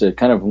trying to say?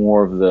 Kind of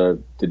more of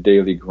the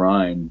daily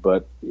grind,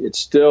 but it's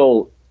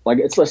still like,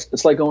 it's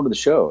like going to the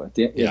show.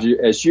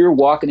 As you're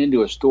walking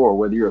into a store,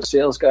 whether you're a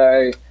sales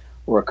guy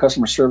or a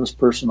customer service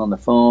person on the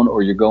phone,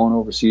 or you're going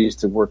overseas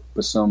to work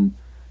with some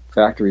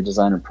factory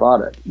designer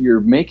product,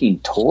 you're making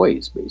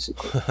toys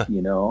basically.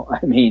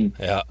 I mean,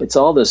 It's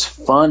all this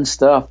fun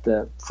stuff,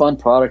 fun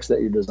products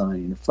that you're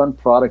designing, fun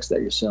products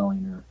that you're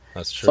selling, or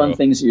that's true. Fun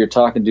things that you're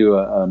talking to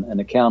an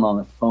account on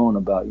the phone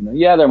about.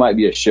 There might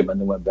be a shipment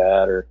that went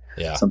bad, or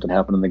something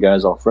happened and the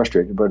guy's all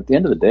frustrated, but at the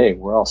end of the day,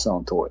 we're all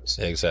selling toys.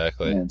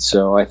 Exactly. And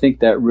so I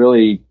think that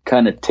really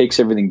kind of takes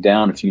everything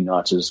down a few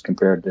notches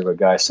compared to a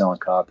guy selling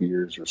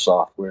copiers or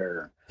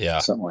software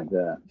or something like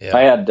that.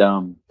 I had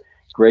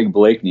Greg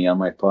Blakeney on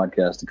my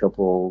podcast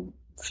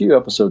a few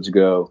episodes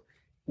ago,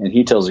 and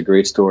he tells a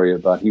great story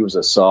about he was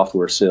a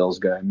software sales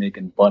guy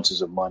making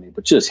bunches of money,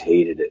 but just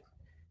hated it,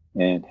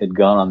 and had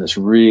gone on this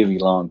really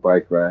long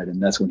bike ride.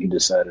 And that's when he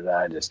decided,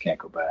 I just can't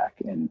go back.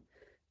 And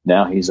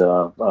now he's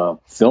a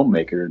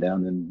filmmaker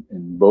down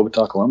in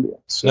Bogota, Colombia.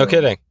 So, no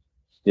kidding.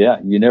 Yeah.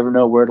 You never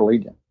know where to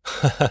lead you.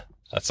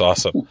 That's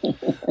awesome.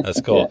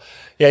 That's cool.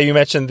 Yeah. You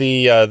mentioned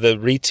the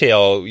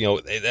retail,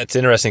 that's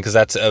interesting, because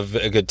that's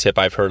a good tip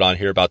I've heard on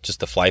here about just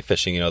the fly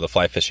fishing, the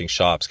fly fishing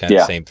shops, kind of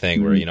the same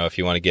thing where, if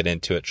you want to get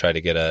into it, try to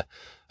get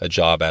a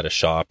job at a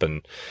shop.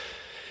 And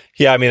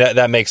I mean,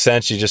 that makes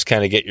sense. You just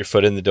kind of get your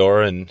foot in the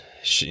door and,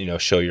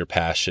 show your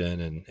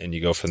passion, and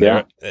you go from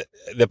there.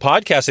 The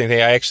podcasting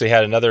thing, I actually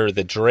had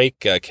the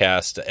Drake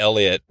cast,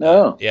 Elliot.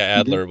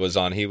 Adler was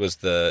on. He was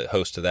the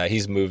host of that.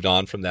 He's moved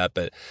on from that,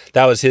 but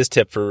that was his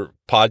tip for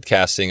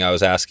podcasting. I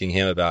was asking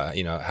him about,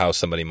 how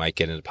somebody might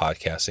get into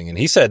podcasting. And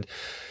he said,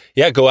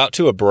 go out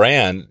to a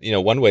brand.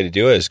 One way to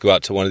do it is go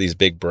out to one of these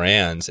big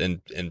brands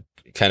and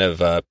kind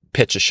of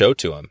pitch a show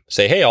to them.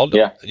 Say, hey, I'll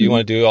do a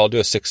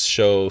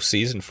 6-show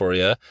season for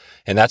you.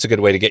 And that's a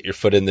good way to get your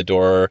foot in the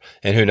door.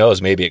 And who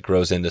knows, maybe it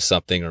grows into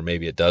something, or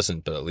maybe it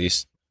doesn't, but at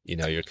least,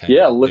 you're kind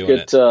of look doing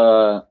at,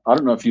 I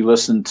don't know if you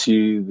listen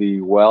to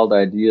the Wild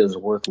Ideas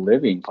Worth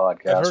Living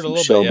podcast. I've heard a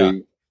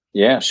little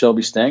bit,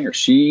 Shelby Stanger.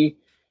 She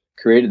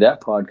created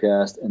that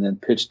podcast and then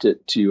pitched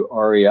it to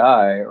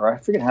REI, or I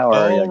forget how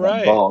REI got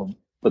involved,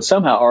 but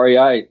somehow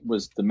REI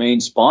was the main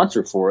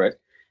sponsor for it.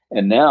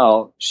 And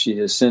now she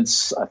has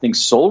since, I think,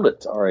 sold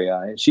it to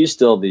REI. She's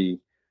still the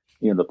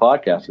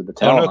podcaster, the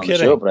talent on the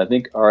show, but I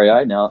think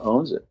REI now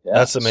owns it. Yeah.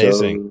 That's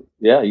amazing.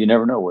 So, you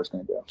never know where it's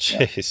going to go.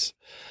 Jeez,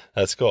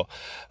 that's cool.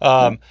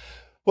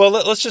 Well,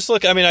 let's just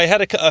look. I mean, I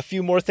had a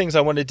few more things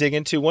I wanted to dig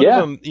into. One of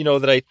them,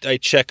 that I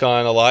check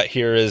on a lot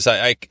here is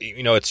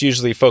it's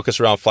usually focused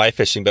around fly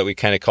fishing, but we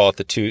kind of call it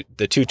the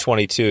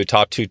 222,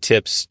 top 2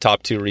 tips,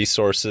 top 2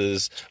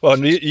 resources.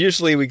 Well,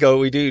 usually we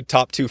do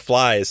top 2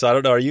 flies. So I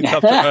don't know. Are you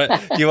comfortable?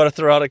 Do you want to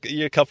throw out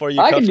a couple?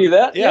 I can do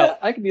that. Yeah,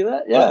 I can do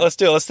that. Yeah. Let's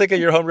do it. Let's think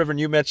of your home river. And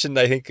you mentioned,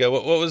 I think,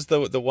 what was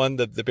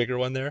the bigger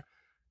one there?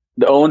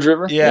 The Owens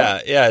River?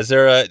 Yeah. Is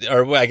there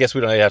I guess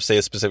we don't have to say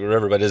a specific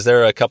river, but is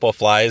there a couple of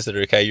flies that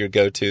are kind of your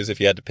go-tos if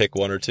you had to pick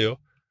one or two?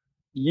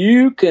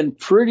 You can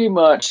pretty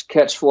much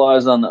catch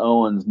flies on the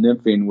Owens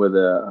nymphing with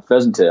a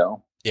pheasant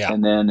tail. Yeah.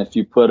 And then if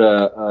you put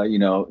you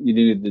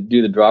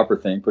do the dropper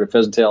thing, put a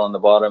pheasant tail on the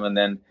bottom and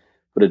then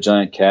put a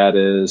giant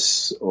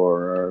caddis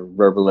or a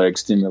rubber leg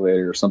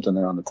stimulator or something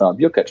there on the top,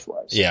 you'll catch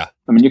flies. Yeah.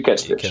 I mean, you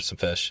catch You fish. catch some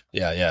fish.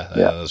 Yeah.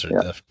 Those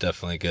are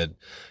definitely good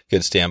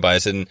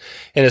standbys. And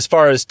as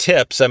far as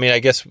tips, I mean, I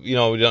guess, we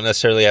don't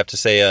necessarily have to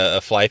say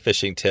a fly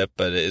fishing tip,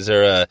 but is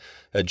there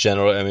a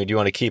general, I mean,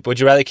 would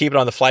you rather keep it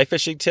on the fly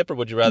fishing tip, or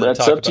would you rather That's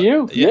talk up about? to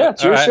you. Yeah,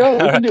 it's your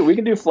show. We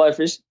can do fly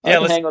fish. Yeah,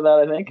 I can hang with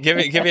that, I think.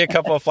 Give me a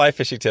couple of fly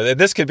fishing tips. And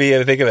this could be,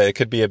 think of it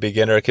could be a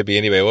beginner, it could be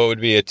anyway. What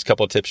would be a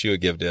couple of tips you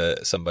would give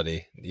to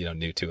somebody,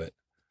 new to it?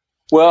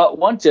 Well,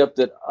 one tip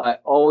that I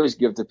always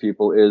give to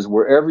people is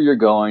wherever you're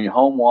going,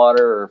 home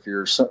water, or if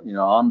you're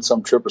on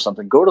some trip or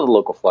something, go to the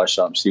local fly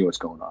shop and see what's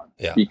going on.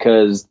 Yeah.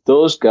 Because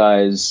those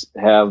guys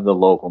have the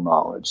local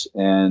knowledge.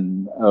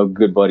 And a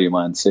good buddy of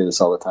mine say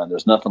this all the time.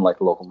 There's nothing like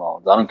local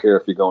knowledge. I don't care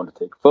if you're going to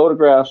take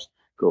photographs,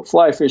 go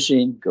fly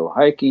fishing, go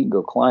hiking,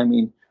 go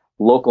climbing.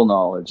 Local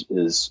knowledge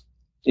is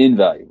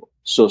invaluable.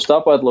 So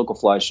stop by the local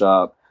fly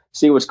shop.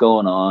 See what's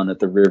going on at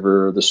the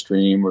river or the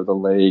stream or the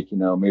lake.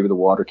 Maybe the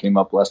water came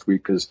up last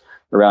week because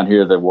around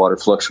here the water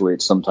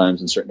fluctuates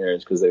sometimes in certain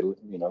areas because they,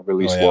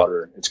 release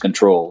water. It's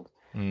controlled.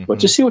 Mm-hmm. But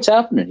just see what's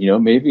happening.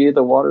 Maybe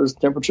the water's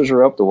temperatures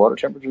are up, the water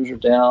temperatures are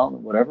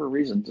down, whatever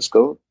reason. Just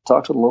go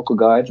talk to the local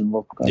guides and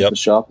local guides at the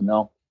shop, and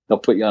they'll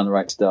put you on the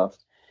right stuff.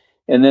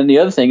 And then the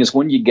other thing is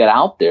when you get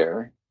out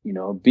there,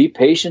 be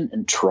patient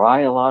and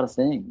try a lot of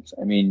things.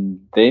 I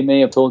mean, they may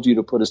have told you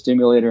to put a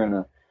stimulator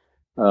and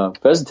a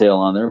pheasant tail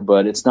on there,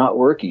 but it's not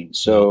working.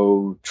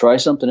 So try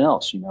something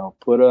else,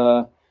 put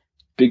a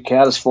big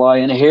caddis fly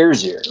in a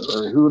hare's ear,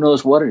 or who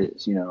knows what it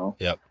is,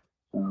 Yep.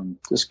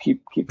 Just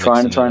keep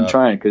trying and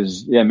trying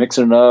because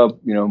mixing it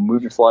up,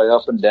 move your fly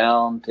up and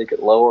down, take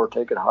it lower,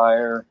 take it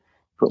higher,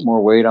 put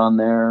more weight on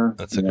there.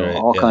 That's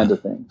all kinds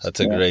of things. That's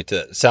a great,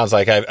 sounds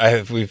like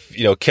we've,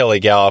 Kelly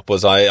Gallup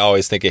I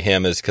always think of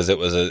him as because it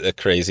was a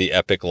crazy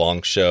epic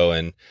long show.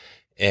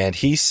 And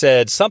he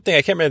said something,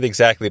 I can't remember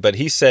exactly, but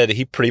he said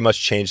he pretty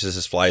much changes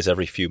his flies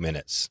every few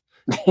minutes.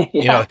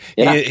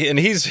 And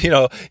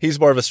he's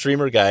more of a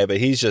streamer guy, but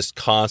he's just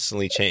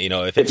constantly changing.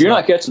 If you're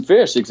not catching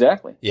fish,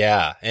 exactly.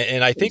 Yeah,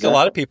 and I think a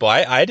lot of people,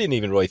 I didn't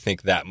even really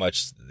think that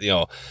much,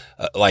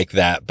 like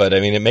that. But I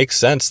mean, it makes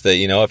sense that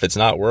if it's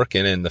not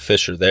working and the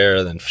fish are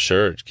there, then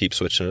sure, keep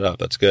switching it up.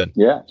 That's good.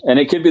 Yeah, and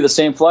it could be the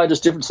same fly,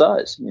 just different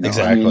size.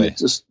 Exactly. I mean,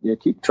 just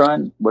keep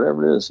trying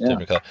whatever it is.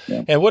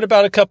 Yeah. And what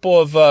about a couple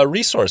of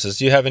resources?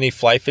 Do you have any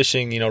fly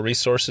fishing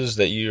resources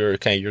that you're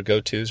kind of your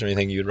go-tos or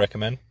anything you'd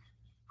recommend?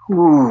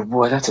 Ooh,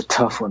 boy, that's a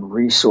tough one.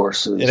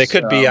 Resources. And it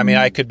could be,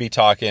 I could be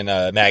talking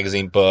a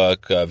magazine,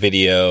 book,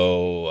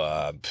 video,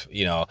 I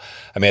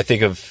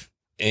think of,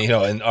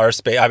 in our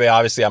space,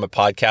 obviously I'm a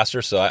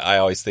podcaster, so I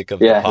always think of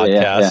the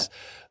podcast,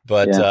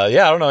 but I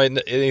don't know,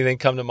 anything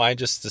come to mind,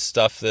 just the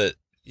stuff that,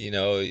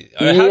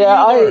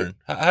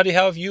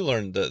 how have you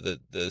learned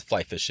the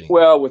fly fishing?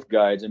 Well, with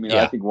guides,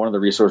 I think one of the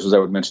resources I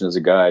would mention is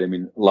a guide.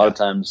 A lot of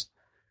times,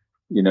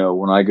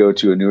 when I go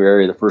to a new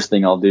area, the first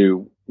thing I'll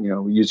do,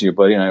 using your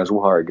buddy and I,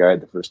 we'll hire a guide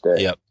the first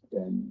day. Yep.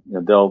 And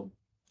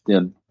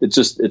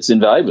it's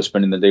invaluable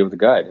spending the day with the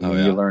guide.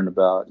 You learn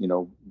about,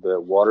 the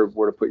water,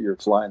 where to put your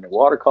fly in the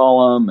water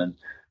column and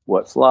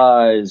what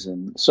flies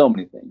and so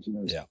many things,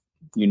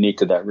 unique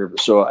to that river.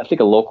 So I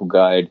think a local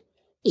guide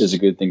is a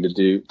good thing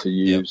to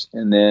use. Yep.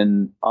 And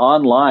then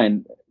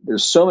online,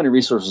 there's so many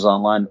resources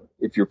online.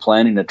 If you're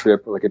planning a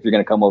trip, like if you're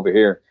going to come over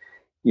here,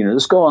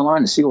 just go online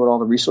and see what all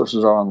the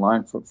resources are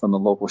online from the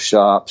local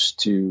shops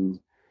to,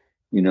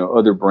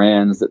 other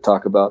brands that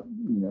talk about,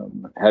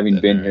 having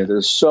been here.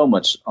 There's so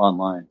much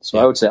online. So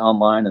I would say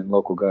online and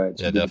local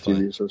guides. Yeah,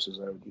 definitely. Resources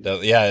I would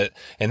use. Yeah.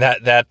 And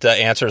that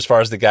answer, as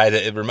far as the guy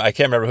I can't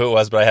remember who it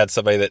was, but I had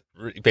somebody that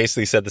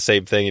basically said the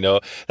same thing.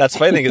 That's the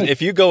funny thing is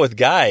if you go with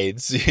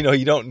guides,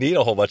 you don't need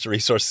a whole bunch of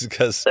resources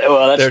because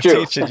they're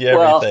true. teaching you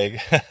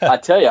everything. I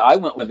tell you, I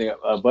went with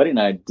a buddy and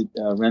I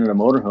rented a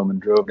motorhome and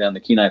drove down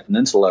the Kenai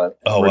Peninsula.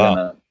 Oh,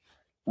 wow.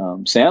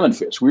 Gonna, salmon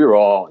fish. We were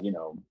all,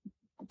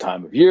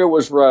 time of year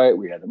was right.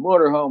 We had the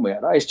motorhome. We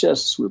had ice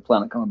chests. We were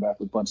planning on coming back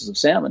with bunches of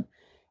salmon,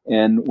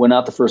 and went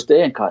out the first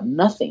day and caught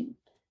nothing.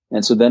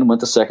 And so then went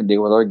the second day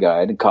with our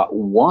guide and caught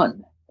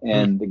one.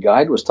 And the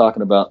guide was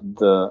talking about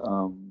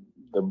the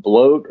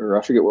bloat, or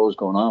I forget what was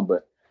going on,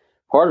 but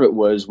part of it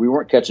was we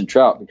weren't catching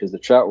trout because the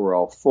trout were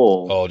all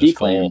full,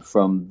 declaimed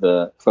from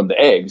the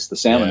eggs, the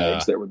salmon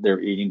eggs that they were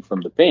eating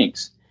from the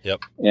pinks.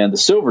 Yep. And the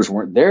silvers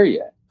weren't there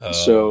yet.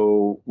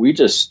 So we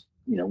just,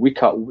 we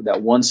caught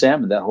that one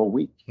salmon that whole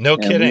week. No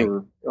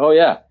kidding.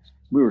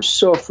 We were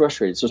so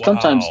frustrated. So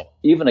sometimes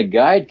even a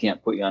guide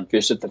can't put you on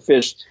fish if the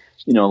fish,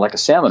 like a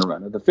salmon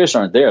run. If the fish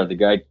aren't there,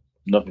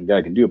 nothing the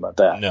guy can do about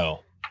that. No.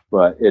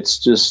 But it's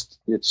just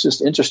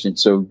interesting.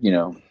 So,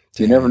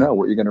 you never know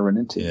what you're going to run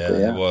into.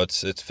 Yeah. Well,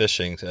 it's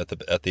fishing at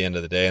the end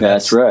of the day. And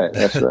that's right.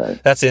 That's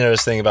the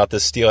interesting thing about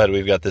this steelhead.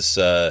 We've got this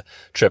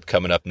trip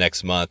coming up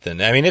next month,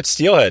 and it's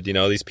steelhead.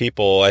 These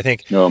people. I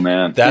think. Oh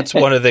man, that's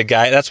one of the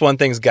That's one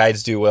things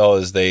guides do well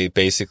is they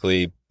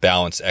basically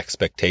balance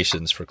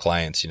expectations for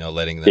clients.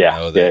 Letting them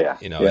know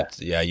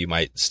that you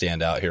might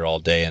stand out here all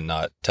day and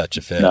not touch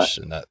a fish,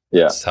 and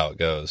that's how it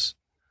goes.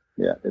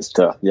 it's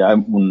tough. Yeah,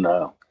 when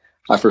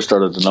I first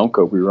started the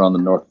Umpco, we were on the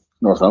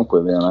North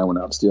Umpqua there, and I went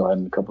out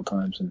steelheading a couple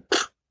times, and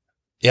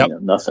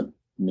nothing.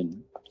 I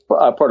mean,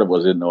 part of it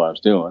was I didn't know what I was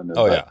doing.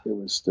 Oh yeah, it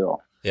was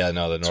still. Yeah,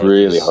 no, the North. It's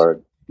really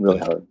hard. Really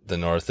hard. The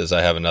North is.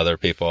 I have another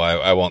people.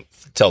 I won't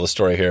tell the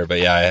story here, but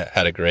yeah, I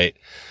had a great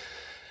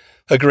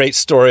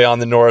story on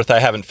the North. I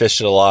haven't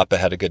fished it a lot, but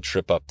had a good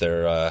trip up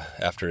there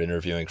after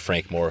interviewing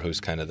Frank Moore, who's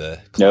kind of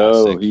the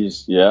classic. He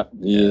is, yeah.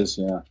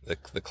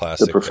 The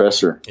classic. The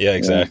professor. Yeah,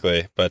 exactly.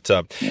 Yeah. But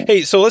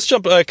hey, so let's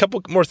jump a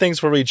couple more things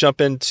before we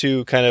jump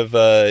into kind of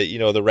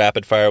the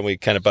rapid fire and we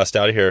kind of bust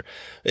out of here.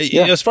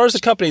 You know, as far as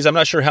the companies, I'm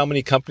not sure how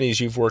many companies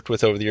you've worked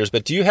with over the years,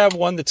 but do you have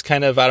one that's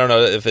kind of, I don't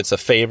know if it's a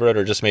favorite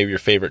or just maybe your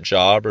favorite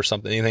job or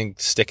something, anything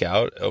stick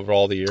out over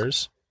all the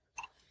years?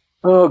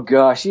 Oh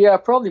gosh, yeah,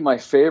 probably my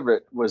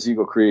favorite was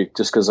Eagle Creek,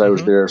 just because I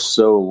was there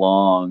so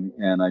long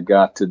and I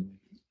got to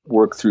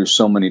work through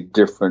so many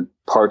different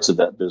parts of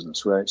that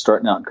business, right?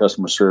 Starting out in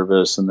customer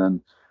service and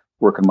then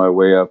working my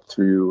way up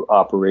through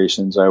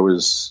operations. I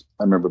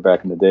remember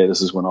back in the day,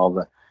 this is when all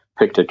the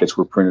pick tickets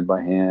were printed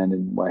by hand,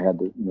 and I had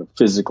to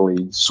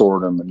physically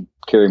sort them and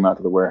carry them out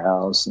to the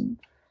warehouse, and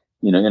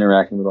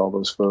interacting with all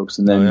those folks,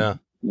 and then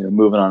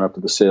moving on up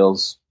to the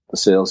sales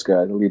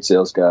guy, the lead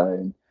sales guy,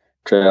 and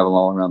traveling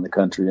all around the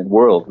country and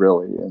world,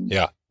 really, and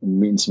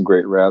meeting some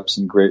great reps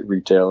and great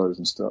retailers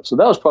and stuff. So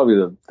that was probably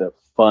the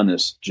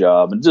funnest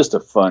job, and just a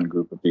fun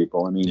group of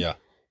people. I mean,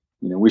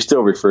 we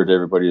still refer to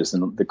everybody as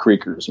the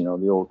Creekers,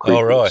 the old Creekers.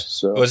 Oh, really?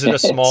 So was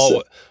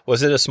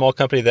it a small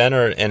company then,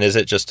 and is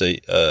it just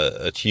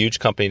a huge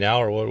company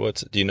now, or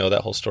do you know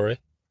that whole story?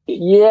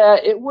 Yeah,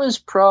 it was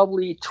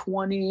probably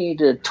 20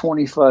 to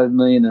 25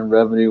 million in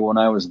revenue when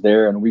I was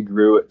there, and we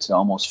grew it to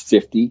almost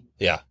 50.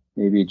 Yeah.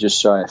 Maybe just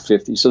shy of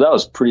 50. So that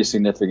was pretty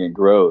significant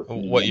growth.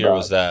 What year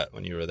was that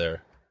when you were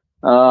there?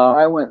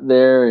 I went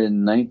there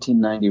in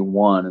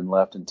 1991 and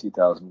left in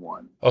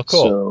 2001. Oh,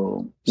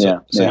 cool.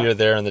 So you're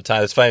there in the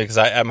time. It's funny because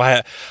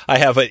I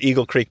have an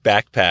Eagle Creek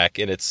backpack,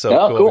 and it's so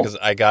cool because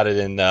I got it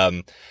in,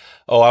 I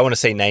want to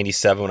say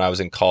 97 when I was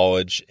in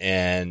college,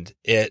 and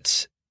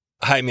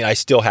I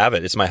still have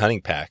it. It's my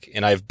hunting pack.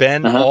 And I've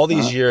been all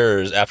these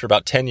years, after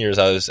about 10 years,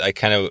 I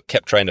kind of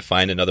kept trying to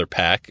find another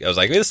pack. I was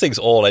like, this thing's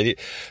old.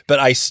 But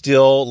I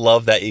still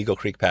love that Eagle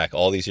Creek pack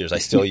all these years. I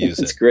still use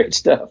it. It's great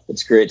stuff.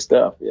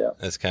 Yeah.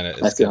 It's kind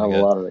of, I still have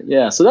a lot of it.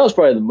 Yeah. So that was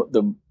probably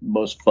the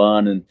most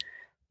fun and,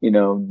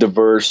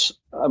 diverse.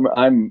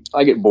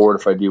 I get bored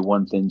if I do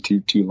one thing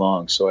too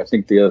long. So I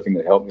think the other thing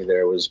that helped me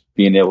there was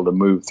being able to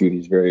move through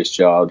these various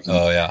jobs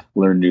and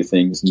learn new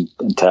things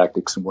and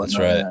tactics and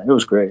whatnot. That's right. Yeah, it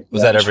was great.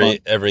 Was that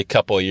every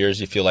couple of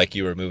years you feel like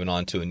you were moving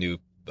on to a new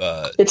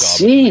it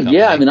seemed,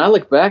 yeah. I mean, I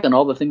look back on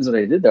all the things that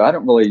I did there. I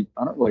don't really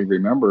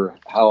remember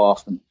how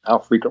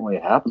frequently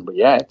it happened, but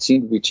yeah, it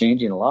seemed to be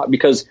changing a lot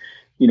because,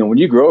 when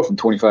you grow from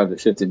 25 to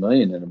 50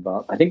 million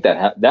I think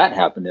that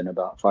happened in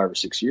about 5 or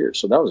 6 years.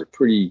 So that was a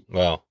pretty,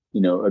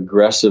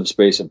 aggressive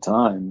space of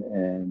time,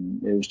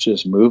 and it was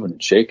just moving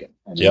and shaking.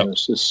 I mean, it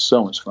was just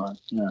so much fun.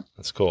 Yeah.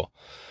 That's cool.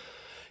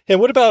 And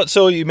what about,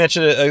 so you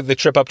mentioned the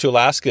trip up to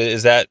Alaska.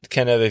 Is that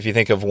kind of, if you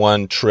think of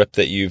one trip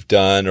that you've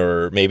done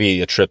or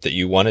maybe a trip that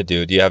you want to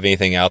do you have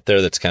anything out there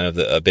that's kind of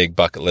a big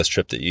bucket list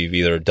trip that you've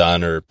either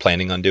done or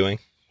planning on doing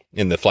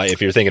in the fly,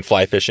 if you're thinking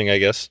fly fishing, I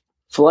guess?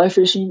 Fly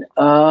fishing?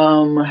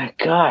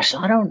 Gosh,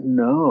 I don't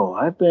know.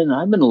 I've been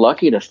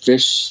lucky to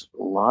fish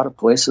a lot of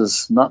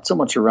places, not so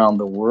much around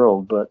the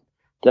world, but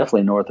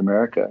definitely North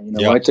America.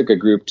 I took a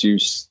group to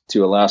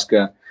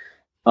Alaska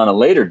on a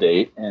later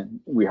date,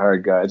 and we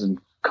hired guides and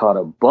caught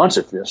a bunch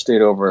of fish,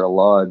 stayed over at a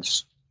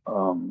lodge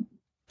on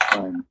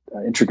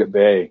Intricate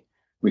Bay.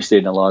 We stayed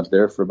in a lodge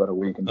there for about a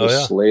week and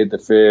just slayed the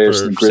fish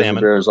and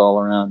grizzly bears all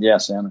around. Yeah,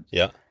 salmon.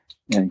 Yeah.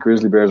 And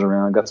grizzly bears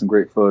around. Got some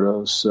great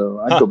photos. So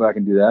I'd go back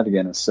and do that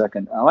again in a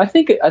second. I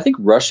think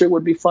Russia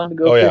would be fun to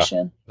go fish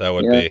in. That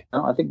would be.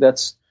 I think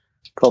that's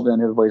probably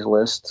on everybody's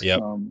list.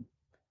 Yep.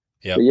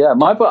 But yeah,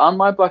 on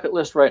my bucket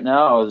list right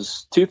now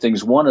is two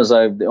things. One is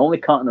the only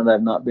continent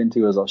I've not been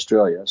to is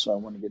Australia. So I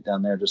want to get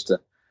down there just to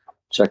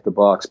check the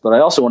box. But I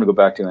also want to go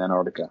back to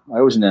Antarctica.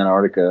 I was in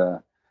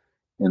Antarctica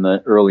in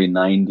the early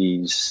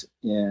 90s,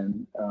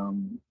 and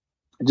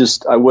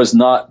I was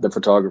not the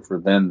photographer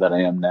then that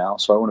I am now.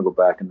 So I want to go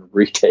back and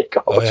retake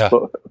all those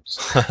photos.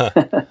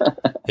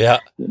 Yeah.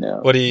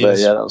 What do you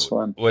use? Yeah, that was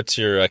fun. What's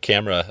your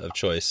camera of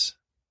choice?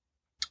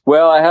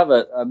 Well,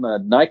 I'm a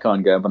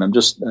Nikon guy, but I'm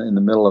just in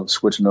the middle of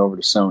switching over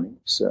to Sony.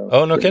 So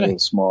no kidding. A little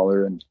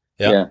smaller, and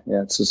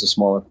it's just a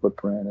smaller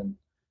footprint, and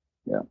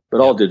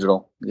but all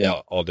digital.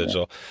 Yeah, all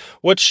digital.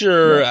 What's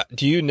your?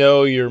 Do you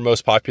know your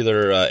most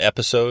popular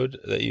episode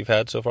that you've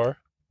had so far?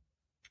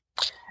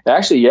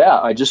 Actually,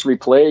 I just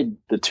replayed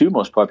the two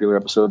most popular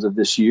episodes of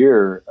this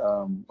year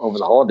over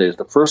the holidays.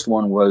 The first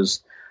one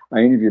was I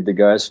interviewed the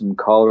guys from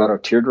Colorado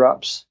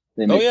Teardrops.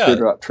 They make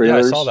teardrop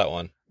trailers. Yeah, I saw that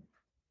one.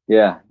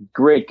 Yeah,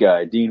 great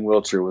guy. Dean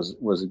Wiltshire is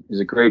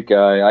a great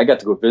guy. I got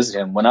to go visit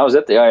him when I was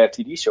at the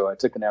IFTD show. I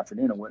took an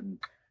afternoon and went and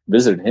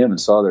visited him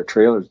and saw their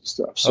trailers and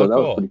stuff. So that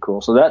was pretty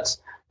cool. So that's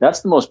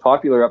the most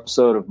popular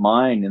episode of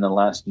mine in the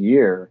last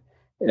year.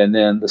 And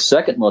then the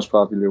second most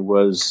popular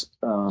was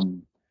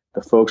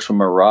the folks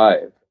from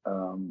Arrive.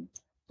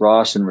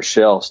 Ross and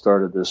Rochelle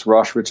started this.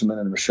 Ross Richmond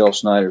and Rochelle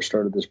Snyder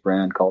started this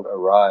brand called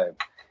Arrive,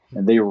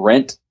 and they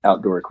rent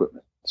outdoor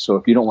equipment. So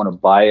if you don't want to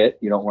buy it,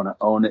 you don't want to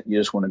own it, you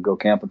just want to go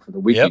camping for the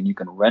weekend, you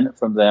can rent it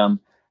from them.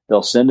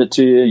 They'll send it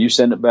to you. You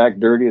send it back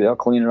dirty. They'll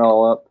clean it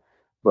all up.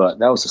 But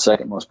that was the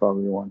second most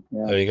popular one.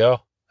 Yeah. There you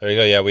go.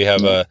 Yeah, we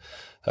have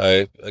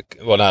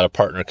well, not a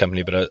partner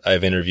company, but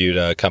I've interviewed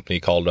a company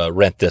called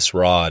Rent This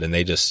Rod, and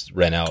they just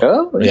rent out.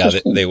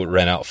 They would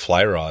rent out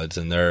fly rods,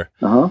 and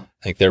I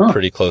think they're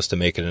pretty close to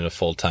making it a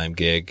full-time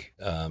gig.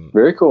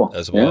 Very cool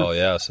as well.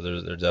 Yeah. So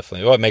they're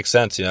definitely. Well, it makes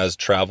sense, as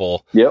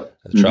travel. Yep.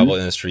 The travel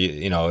industry,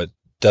 it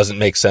doesn't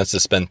make sense to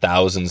spend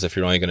thousands if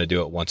you're only going to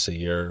do it once a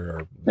year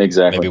or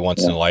maybe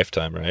once in a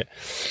lifetime, right?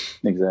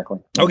 Exactly.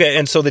 Okay,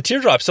 and so the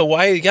teardrop. So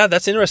why? Yeah,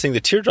 that's interesting.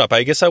 The teardrop.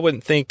 I guess I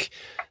wouldn't think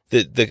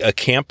that a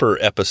camper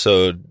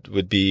episode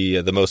would be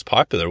the most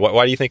popular.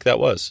 Why do you think that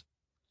was?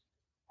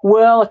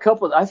 Well,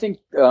 I think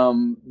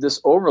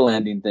this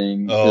overlanding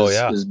thing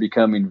is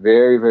becoming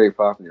very, very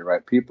popular,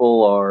 right?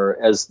 People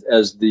are, as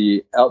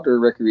the outdoor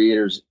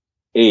recreators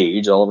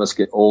age, all of us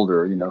get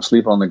older,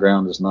 sleep on the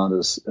ground is not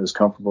as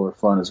comfortable or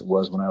fun as it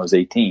was when I was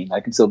 18. I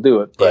can still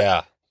do it,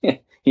 but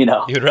you'd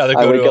rather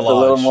go to a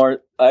lodge.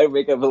 I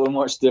wake up a little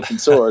more stiff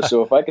and sore.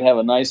 So if I can have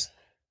a nice,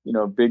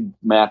 big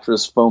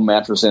mattress, foam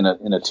mattress in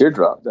a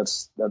teardrop,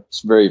 that's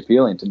very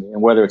appealing to me.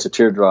 And whether it's a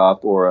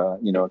teardrop or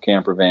a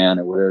camper van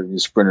or whatever,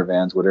 these Sprinter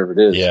vans, whatever it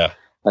is,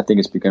 I think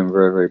it's become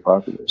very, very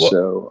popular. Well,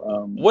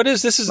 so, what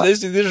is this?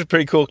 These are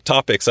pretty cool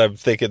topics I'm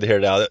thinking here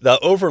now. The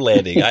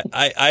overlanding.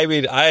 I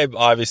mean,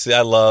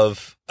 I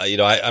love.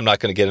 I'm not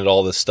going to get into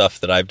all this stuff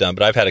that I've done,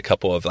 but I've had a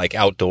couple of like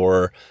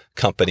outdoor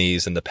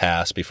companies in the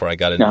past before I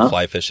got into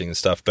fly fishing and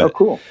stuff. But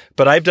cool.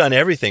 But I've done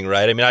everything,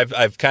 right? I mean,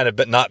 I've kind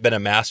of not been a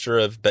master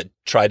of, but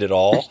tried it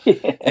all.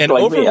 And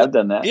like me, I've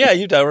done that. Yeah,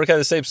 you've done. We're kind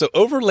of the same. So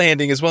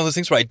overlanding is one of those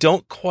things where I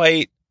don't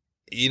quite.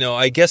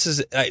 I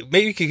guess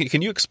maybe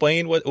can you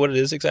explain what it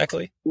is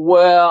exactly?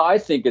 Well, I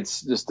think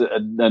it's just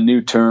a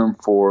new term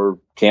for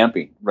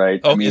camping,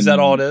 right? Oh, is that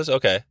all it is?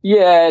 Okay.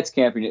 Yeah, it's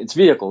camping. It's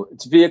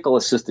vehicle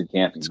assisted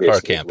camping. It's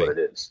car camping. What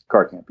it is.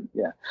 Car camping.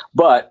 Yeah.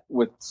 But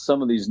with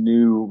some of these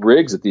new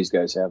rigs that these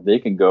guys have, they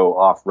can go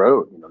off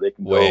road. They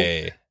can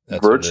go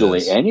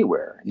virtually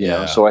anywhere. You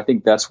know, so I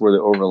think that's where the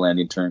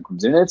overlanding term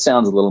comes in. It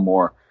sounds a little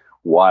more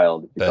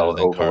wild, if you call it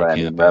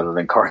overlanding rather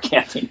than car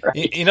camping,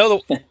 right?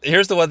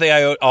 Here's the one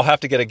thing I'll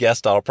have to get a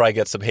guest on. I'll probably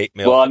get some hate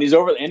mail. Well, and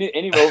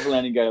any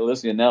overlanding guy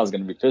listening now is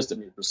going to be pissed at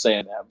me for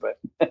saying that,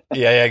 but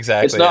yeah,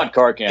 exactly. It's not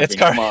car camping.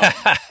 Come on.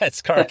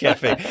 It's car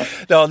camping.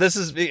 No,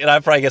 and I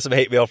probably get some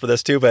hate mail for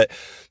this too, but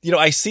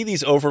I see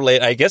these overlay.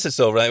 I guess it's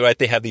overlay, right?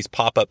 They have these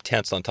pop-up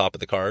tents on top of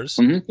the cars.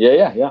 Mm-hmm.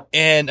 Yeah.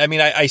 And I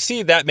mean, I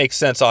see that makes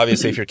sense.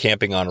 Obviously, if you're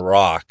camping on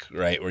rock,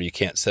 right, where you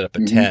can't set up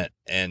a tent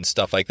and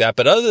stuff like that.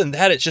 But other than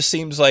that, it just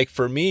seems like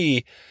for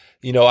me,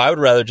 I would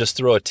rather just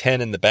throw a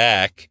tent in the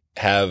back,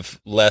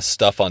 have less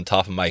stuff on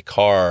top of my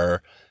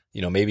car,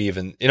 maybe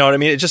even, what I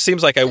mean? It just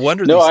seems like I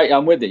wonder. No,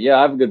 I'm with it. Yeah,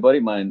 I have a good buddy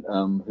of mine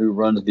who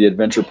runs the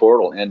Adventure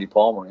Portal, Andy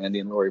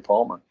and Lori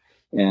Palmer.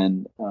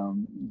 And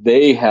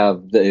they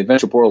have the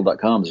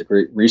adventureportal.com is a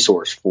great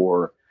resource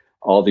for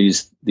all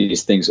these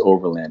things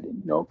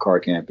overlanding, car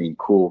camping,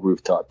 cool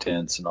rooftop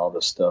tents and all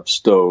this stuff,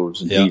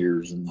 stoves and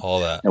heaters and all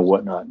that and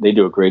whatnot. They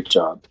do a great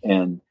job.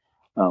 And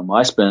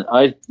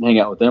I hang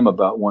out with them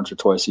about once or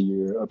twice a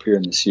year up here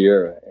in the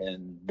Sierra,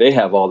 and they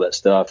have all that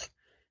stuff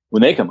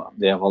when they come up.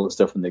 They have all that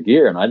stuff in the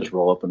gear, and I just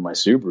roll up in my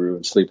Subaru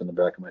and sleep in the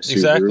back of my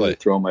Subaru and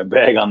throw my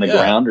bag on the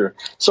ground.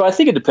 So I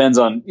think it depends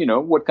on,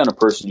 what kind of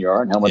person you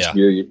are and how much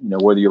gear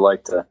whether you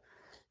like to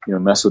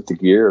mess with the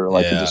gear or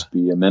like to just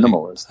be a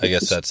minimalist. I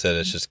guess that's it.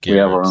 It's just gear. We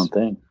have our own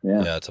thing.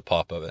 Yeah, it's a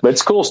pop of it. But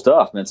it's cool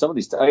stuff, man. Some of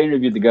these, I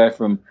interviewed the guy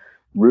from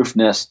Roof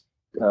Nest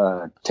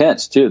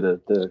tents too,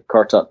 the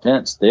car top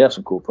tents. They have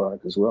some cool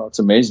product as well. It's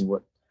amazing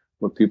what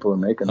people are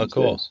making. Oh,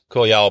 cool. Days.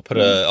 Cool. Yeah, I'll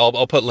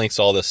put links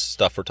to all this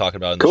stuff we're talking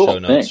about in the show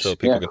notes so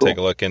people can take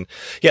a look. And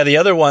the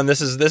other one,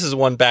 this is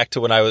one back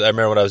to when I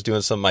remember when I was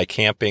doing some of my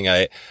camping,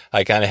 I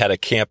kind of had a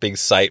camping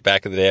site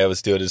back in the day I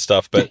was doing and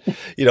stuff, but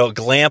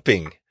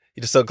glamping.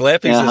 So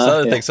glamping is this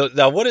other thing. So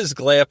now what is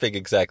glamping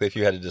exactly if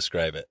you had to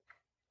describe it?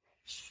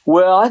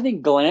 Well, I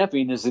think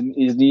glamping is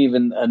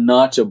even a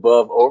notch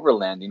above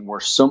overlanding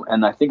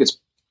and I think it's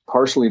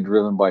partially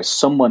driven by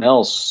someone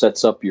else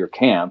sets up your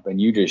camp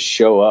and you just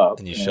show up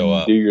and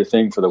do your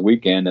thing for the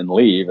weekend and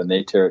leave, and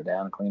they tear it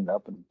down and clean it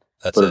up and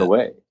put it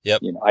away.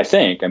 Yep. I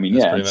think,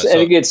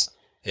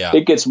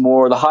 it gets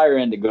more, the higher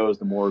end it goes,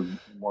 the more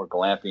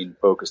glamping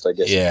focused, I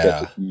guess.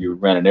 Yeah. You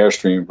rent an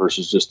Airstream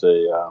versus just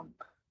a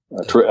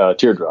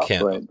teardrop.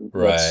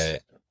 Right.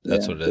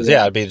 That's what it is.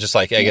 Yeah, it'd be just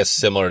like, I guess,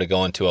 similar to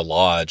going to a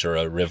lodge or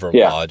a river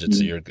lodge.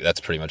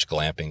 That's pretty much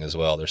glamping as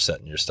well. They're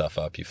setting your stuff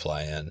up. You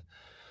fly in.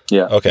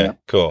 Yeah. Okay. Yeah.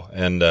 Cool.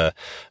 And all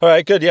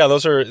right. Good. Yeah.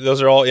 Those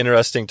are all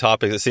interesting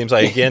topics. It seems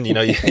like again,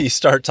 you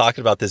start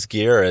talking about this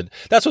gear, and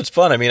that's what's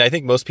fun. I mean, I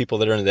think most people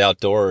that are into the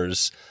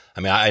outdoors.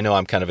 I mean, I know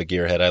I'm kind of a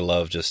gearhead. I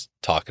love just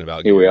talking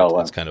about gear. We all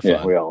are. It's kind of fun.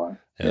 Yeah, we all are.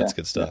 That's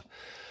good stuff.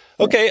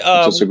 Okay.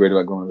 That's what's so great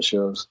about going to the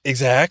shows.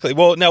 Exactly.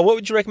 Well, now what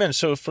would you recommend?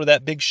 So for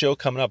that big show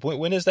coming up,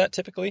 when is that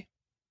typically?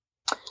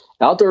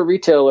 Outdoor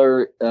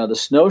Retailer, the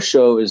snow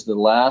show is the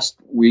last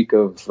week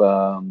of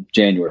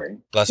January.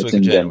 Last week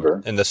of January.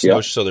 Denver. And the snow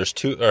so there's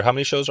 2, or how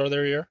many shows are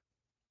there a year?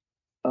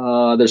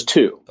 There's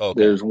 2.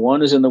 Okay. There's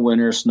one is in the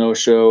winter, snow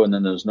show, and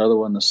then there's another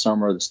one in the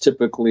summer that's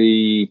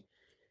typically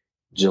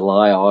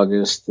July,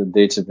 August. The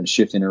dates have been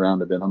shifting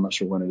around a bit. I'm not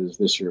sure when it is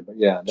this year, but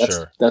yeah,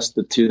 that's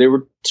the 2. They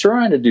were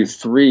trying to do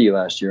 3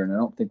 last year, and I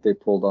don't think they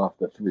pulled off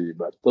the 3.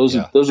 But those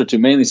are 2,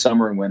 mainly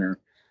summer and winter.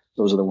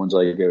 Those are the ones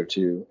I go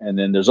to, and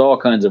then there's all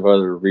kinds of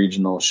other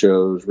regional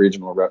shows,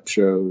 regional rep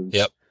shows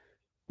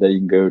that you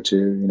can go to.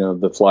 You know,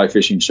 the fly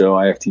fishing show,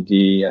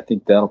 IFTD. I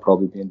think that'll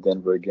probably be in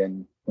Denver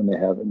again when they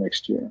have it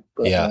next year.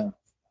 But,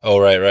 Oh,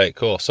 right.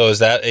 Cool. So is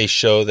that a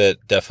show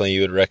that definitely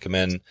you would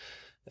recommend?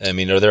 I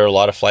mean, are there a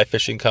lot of fly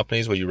fishing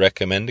companies? Would you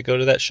recommend to go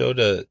to that show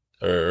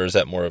or is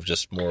that more of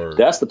just more?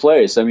 That's the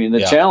place. I mean,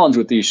 the challenge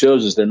with these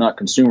shows is they're not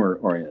consumer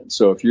oriented.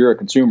 So if you're a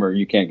consumer,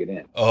 you can't get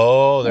in.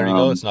 Oh, there you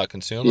go. It's not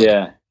consumer.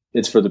 Yeah.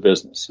 It's for the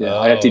business. Yeah.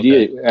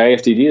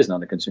 IFTD is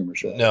not a consumer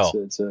show. No.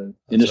 It's an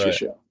industry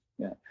show.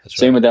 Yeah. That's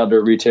Same right. with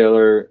Outdoor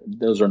Retailer.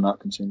 Those are not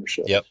consumer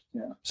shows. Yep.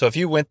 Yeah. So if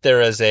you went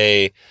there as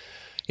a,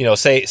 you know,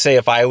 say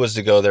if I was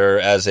to go there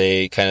as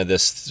a kind of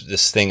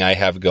this thing I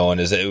have going,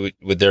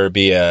 would there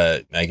be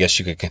I guess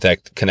you could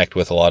connect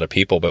with a lot of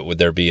people, but would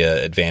there be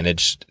a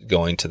advantage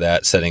going to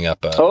that, setting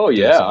up some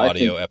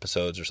audio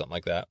episodes or something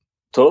like that?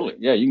 Totally.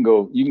 Yeah. You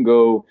can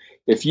go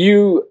if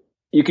you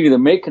can either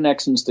make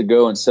connections to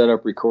go and set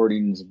up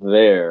recordings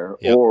there,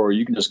 or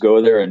you can just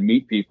go there and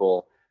meet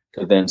people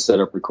to then set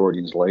up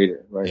recordings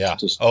later, right? Yeah.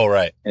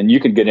 Right. And you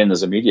could get in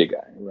as a media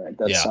guy, right?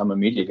 I'm a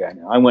media guy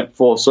now. I went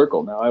full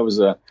circle. Now I was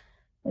a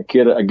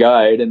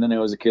guide, and then I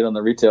was a kid on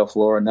the retail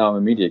floor, and now I'm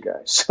a media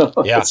guy. So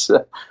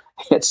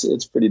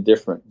it's pretty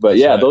different. But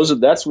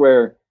that's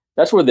where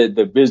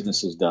the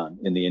business is done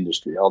in the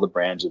industry. All the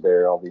brands are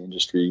there, all the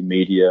industry,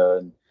 media,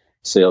 and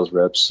sales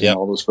reps, and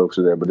all those folks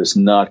are there, but it's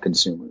not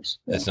consumers.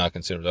 Yeah. It's not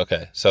consumers.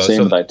 Okay. So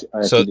same with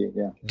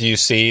IFTD, do you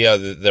see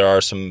there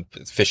are some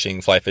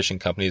fly fishing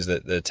companies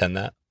that attend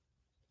that?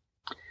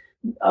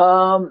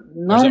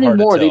 Not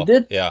anymore. They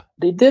did. Yeah.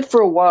 They did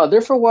for a while.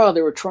 For a while,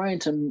 they were trying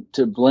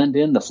to blend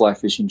in the fly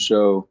fishing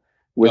show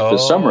with the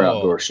summer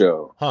outdoor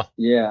show. Huh.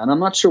 Yeah, and I'm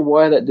not sure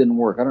why that didn't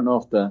work. I don't know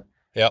if the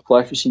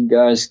fly fishing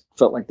guys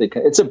felt like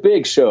it's a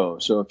big show.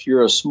 So if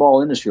you're a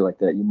small industry like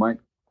that, you might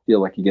feel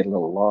like you get a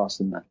little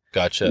lost in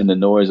the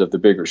noise of the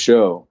bigger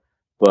show.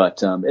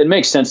 But it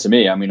makes sense to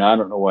me. I mean, I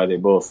don't know why they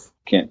both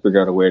can't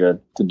figure out a way to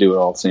do it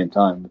all at the same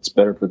time. It's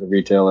better for the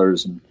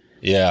retailers and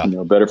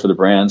better for the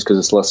brands because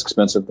it's less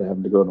expensive to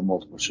have to go to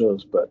multiple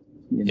shows. But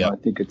I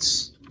think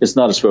it's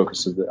not as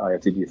focused as the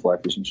IFTD fly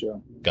fishing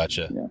show.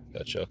 Gotcha. Yeah.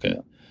 Gotcha. Okay.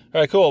 Yeah. All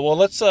right, cool. Well,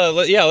 let's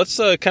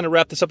kind of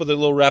wrap this up with a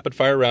little rapid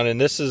fire round.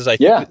 And this is, I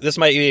think, this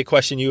might be a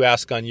question you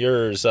ask on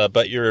yours,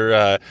 but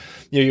your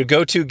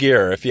go-to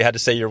gear. If you had to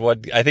say your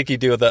one, I think you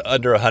do the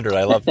under 100.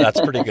 I love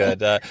that's pretty good.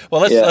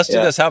 Well, let's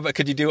do this. How about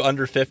could you do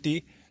under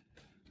 50?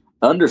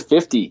 Under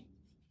 50.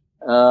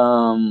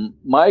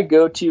 My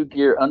go-to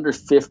gear under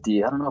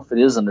 50. I don't know if it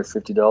is under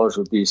 $50.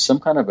 Would be some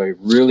kind of a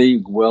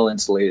really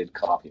well-insulated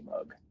coffee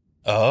mug.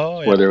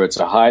 Oh, yeah. Whether it's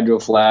a hydro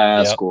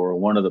flask or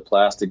one of the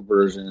plastic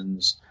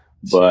versions.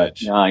 But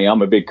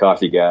I'm a big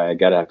coffee guy. I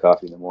got to have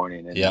coffee in the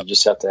morning, and you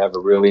just have to have a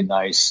really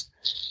nice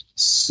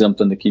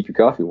something to keep your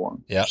coffee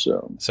warm. Yeah.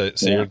 So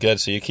you're good.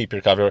 So you keep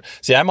your coffee warm.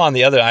 See, I'm on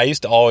the other. I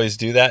used to always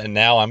do that, and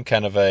now I'm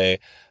kind of I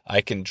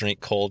can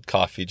drink cold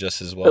coffee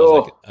just as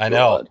well. I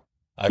know.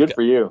 Good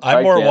for you.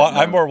 I'm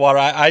more water.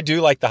 I do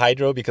like the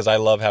hydro because I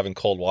love having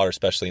cold water,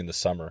 especially in the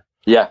summer.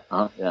 Yeah.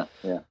 Yeah.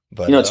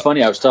 But it's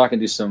funny. I was talking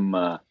to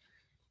some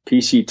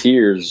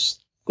PCTers.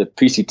 The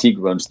PCT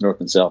runs north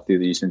and south through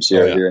the Eastern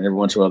Sierra here, and every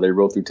once in a while they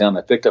roll through town.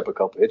 I picked up a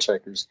couple of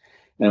hitchhikers,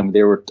 and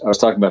I was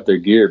talking about their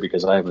gear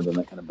because I haven't done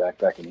that kind of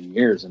backpacking in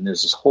years. And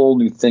there's this whole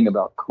new thing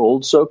about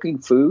cold soaking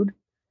food,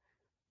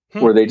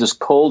 where they just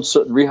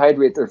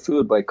rehydrate their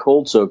food by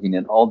cold soaking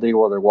it all day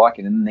while they're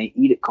walking, and then they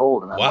eat it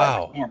cold. And I'm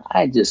like, man,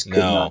 I just could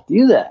not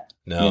do that.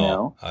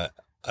 No,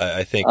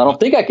 I think I don't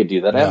think I could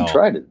do that. I haven't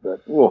tried it,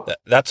 but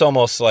that's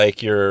almost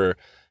like you're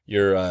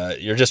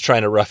just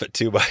trying to rough it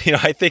too, but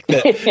I think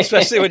that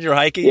especially when you're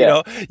hiking,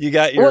 you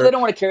got your. Well, they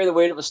don't want to carry the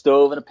weight of a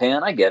stove and a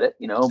pan. I get it,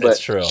 but that's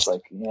true. It's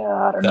like,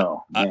 I don't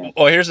know.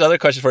 Well, here's another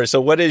question for you. So,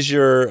 what is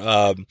your?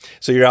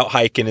 So you're out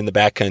hiking in the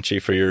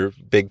backcountry for your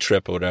big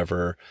trip or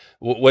whatever.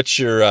 What's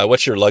your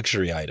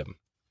luxury item?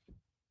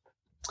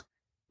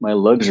 My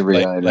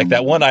luxury item, like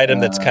that one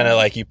item that's kind of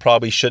like you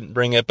probably shouldn't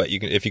bring it, but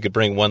if you could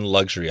bring one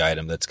luxury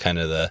item that's kind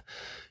of the.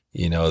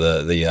 I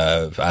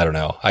don't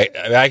know.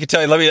 I can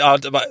tell you,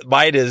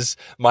 mine is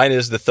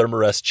the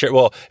Thermarest chair.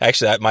 Well,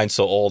 actually mine's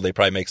so old, they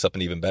probably make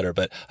something even better,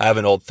 but I have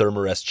an old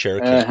Thermarest chair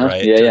kit,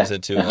 right? It turns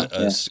into a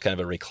kind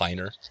of a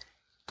recliner.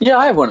 Yeah,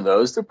 I have one of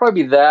those. There'll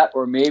probably be that,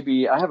 or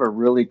maybe I have a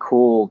really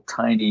cool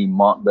tiny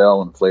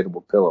Montbell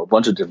inflatable pillow. A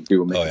bunch of different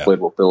people make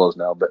inflatable pillows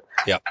now, but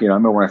I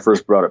remember when I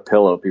first brought a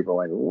pillow, people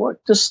were like,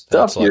 "What? Just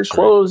stuff your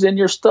clothes in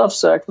your stuff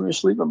sack from your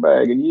sleeping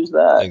bag and use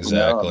that."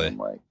 Exactly. I'm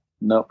like,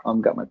 "Nope,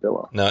 I've got my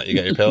pillow." No, you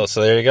got your pillow.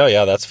 So there you go.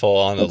 Yeah, that's full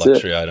on a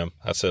luxury item.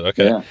 That's it.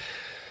 Okay. Yeah.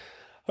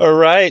 All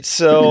right.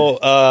 So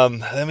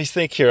let me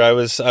think here. I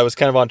was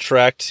kind of on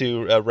track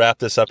to wrap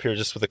this up here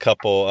just with a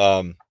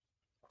couple.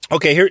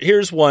 Okay,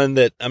 here's one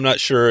that I'm not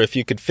sure if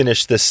you could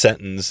finish this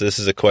sentence. This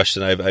is a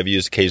question I've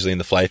used occasionally in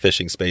the fly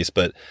fishing space,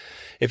 but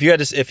if you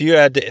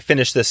had to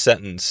finish this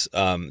sentence,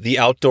 the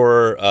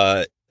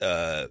outdoor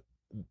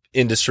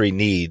industry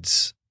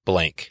needs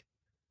blank.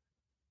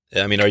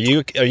 I mean, are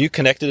you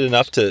connected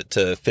enough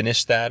to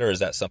finish that, or is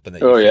that something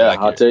that you feel like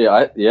I'll tell you,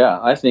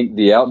 I think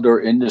the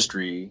outdoor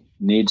industry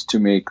needs to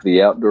make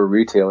the outdoor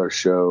retailer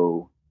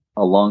show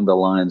along the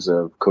lines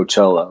of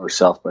Coachella or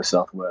South by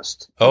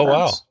Southwest. Oh,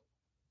 events.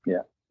 Wow.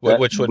 Yeah.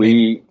 Which would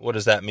mean, what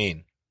does that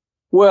mean?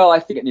 Well, I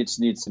think it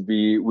needs to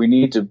be, we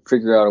need to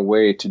figure out a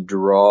way to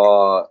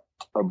draw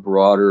a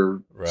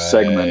broader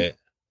segment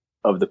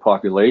of the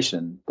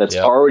population that's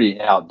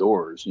already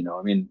outdoors. You know,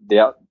 I mean,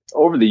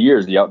 over the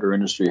years, the outdoor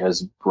industry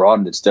has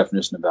broadened its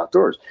definition of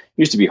outdoors.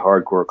 It used to be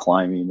hardcore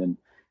climbing and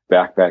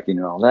backpacking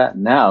and all that.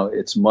 Now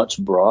it's much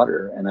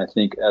broader. And I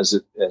think as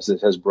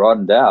it has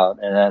broadened out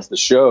and as the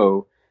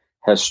show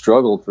has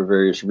struggled for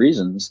various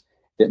reasons,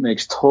 it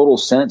makes total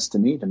sense to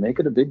me to make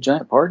it a big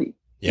giant party.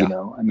 Yeah. You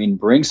know, I mean,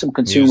 bring some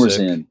consumers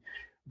in,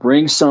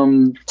 bring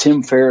some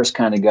Tim Ferriss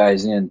kind of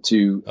guys in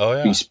to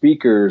be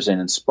speakers and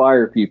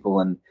inspire people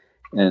and,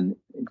 you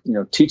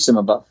know, teach them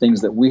about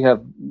things that we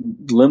have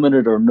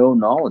limited or no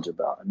knowledge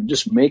about. I mean,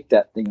 just make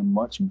that thing a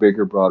much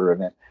bigger, broader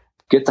event.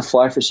 Get the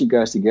fly fishing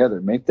guys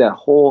together, make that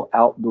whole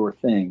outdoor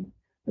thing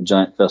a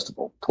giant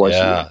festival twice a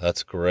year. Yeah,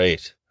 that's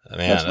great.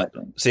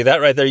 Man, see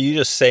that right there. You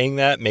just saying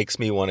that makes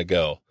me want to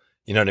go.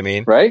 You know what I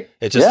mean? Right.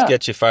 It just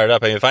gets you fired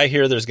up. I mean, if I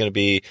hear there's going to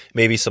be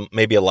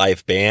maybe a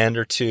live band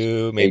or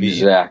two, maybe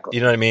exactly.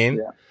 You know what I mean?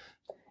 Yeah.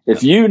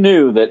 If you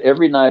knew that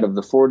every night of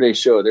the 4-day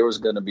show there was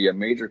going to be a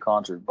major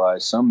concert by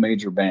some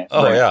major band,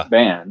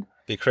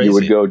 be crazy. You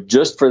would go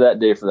just for that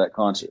day for that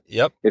concert.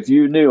 Yep. If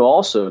you knew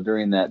also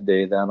during that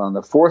day that on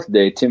the 4th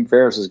day Tim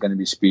Ferriss is going to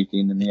be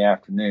speaking in the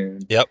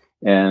afternoon. Yep.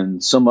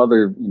 And some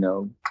other, you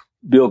know,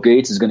 Bill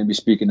Gates is going to be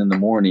speaking in the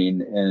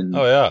morning, and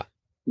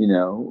you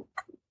know.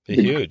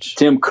 Huge.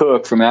 Tim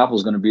Cook from Apple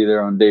is going to be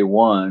there on day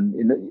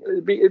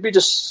 1. It'd be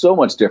just so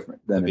much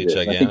different than it is.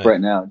 I think right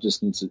now it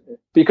just needs to,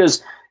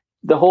 because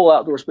the whole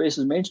outdoor space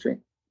is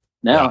mainstream.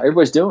 Now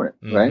everybody's doing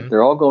it, right?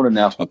 They're all going to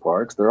national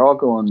parks. They're all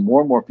going,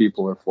 more and more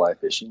people are fly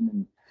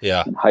fishing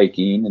and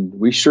hiking. And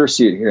we sure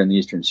see it here in the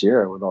Eastern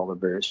Sierra with all the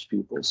various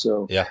people.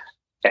 So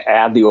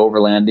add the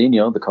overlanding, you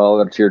know, the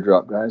Colorado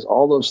Teardrop guys,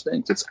 all those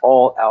things. It's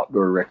all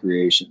outdoor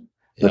recreation.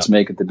 Let's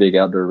make it the big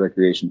outdoor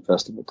recreation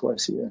festival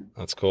twice a year.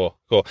 That's cool.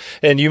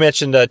 And you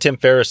mentioned Tim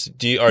Ferriss.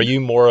 Are you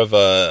more of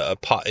a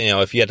you know,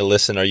 if you had to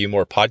listen, are you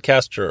more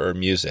podcast or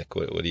music?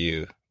 What do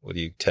you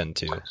tend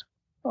to?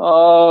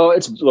 Oh,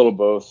 it's a little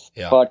both.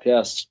 Yeah.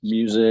 Podcasts,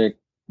 music,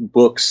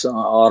 books,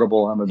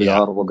 Audible. I'm a big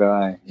Audible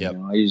guy. Yep. You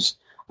know,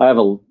 I have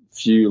a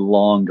few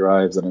long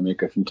drives that I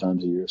make a few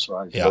times a year, so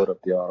I load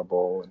up the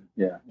Audible.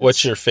 And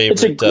what's your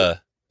favorite?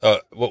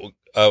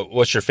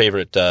 What's your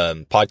favorite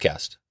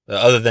podcast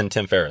other than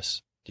Tim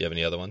Ferriss? Do you have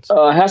any other ones?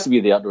 It has to be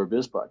the Outdoor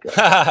Biz podcast.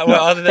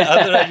 Well, other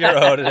than your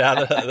own, and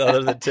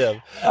other than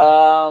Tim.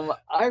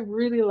 I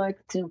really like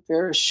the Tim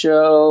Ferriss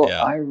show.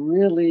 Yeah. I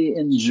really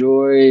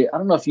enjoy. I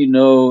don't know if you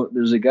know.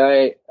 There's a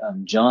guy,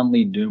 John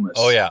Lee Dumas.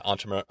 Oh yeah,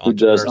 who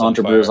does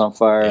Entrepreneurs on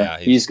Fire. Yeah,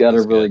 he's got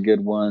a really good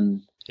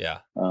one. Yeah.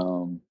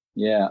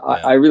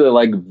 I really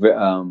like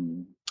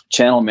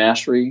Channel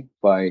Mastery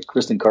by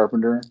Kristen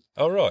Carpenter.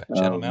 Oh really?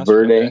 Channel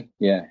Mastery. Verde. Okay.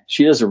 Yeah,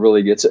 she does a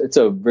really good. It's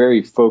a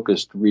very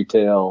focused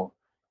retail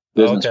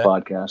business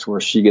podcast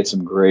where she gets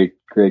some great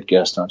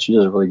guests on. She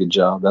does a really good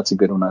job. That's a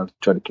good one I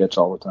try to catch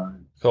all the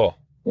time. Cool.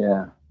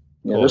 Yeah.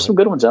 Cool. There's some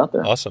good ones out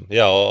there. Awesome.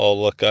 Yeah,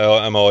 I'll look.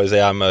 I'm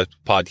a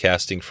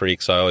podcasting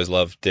freak, so I always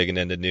love digging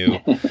into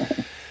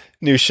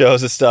new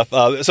shows and stuff.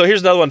 So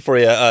here's another one for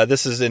you.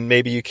 This is, and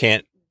maybe you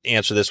can't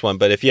answer this one,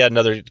 but if you had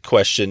another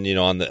question, you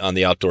know, on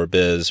the outdoor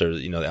biz or,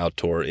 you know, the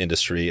outdoor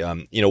industry,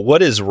 you know,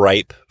 what is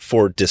ripe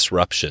for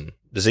disruption?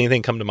 Does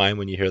anything come to mind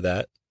when you hear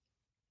that?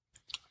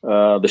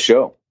 The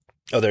show.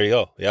 Oh, there you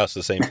go. Yeah, it's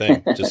the same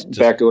thing. Just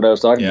back to what I was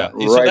talking about.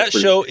 So that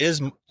show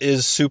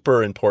is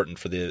super important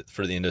for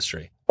the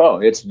industry. Oh,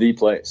 it's the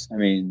place. I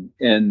mean,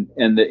 and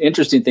the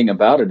interesting thing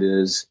about it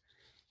is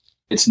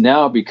it's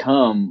now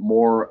become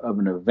more of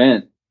an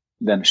event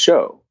than a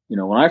show. You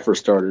know, when I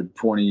first started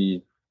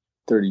 20,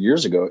 30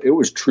 years ago, it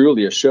was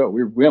truly a show.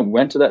 We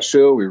went to that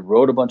show. We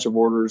wrote a bunch of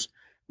orders.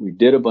 We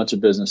did a bunch of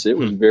business. It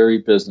was very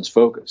business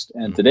focused.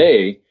 And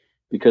today,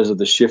 because of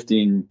the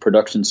shifting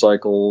production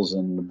cycles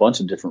and a bunch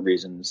of different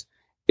reasons,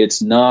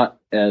 it's not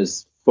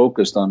as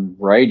focused on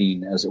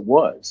writing as it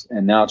was.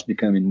 And now it's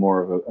becoming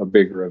more of a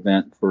bigger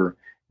event for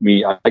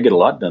me. I get a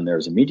lot done there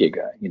as a media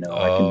guy. You know,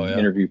 I can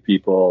interview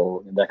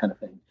people and that kind of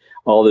thing.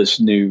 all this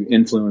new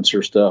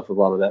influencer stuff. A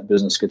lot of that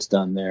business gets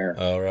done there.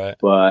 Oh, right.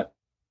 But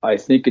I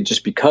think it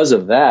just because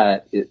of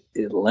that,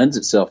 it lends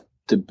itself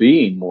to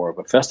being more of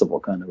a festival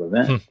kind of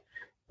event.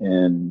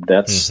 And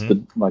that's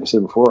like I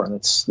said before,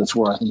 that's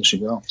where I think it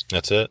should go.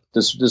 That's it.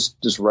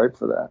 Just ripe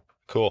for that.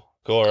 Cool.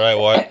 All right.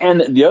 Well,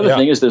 and the other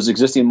thing is there's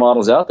existing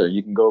models out there.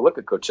 You can go look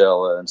at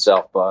Coachella and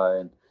South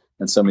by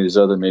and some of these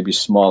other maybe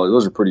smaller,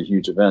 those are pretty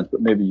huge events, but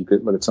maybe you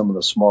could look at some of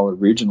the smaller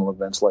regional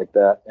events like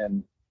that,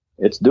 and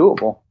it's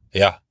doable.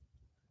 Yeah.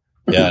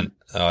 Yeah.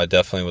 I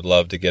definitely would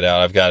love to get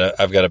out. I've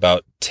got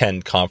about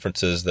 10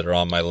 conferences that are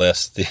on my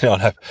list,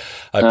 and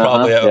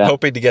I'm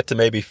hoping to get to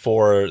maybe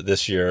 4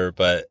 this year,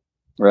 but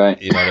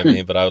right. You know what I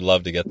mean? But I would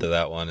love to get to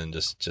that one and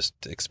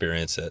just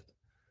experience it.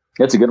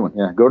 That's a good one.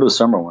 Yeah. Go to the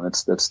summer one.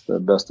 That's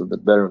the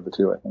better of the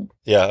two, I think.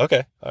 Yeah.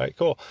 Okay. All right,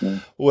 cool. Yeah.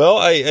 Well,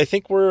 I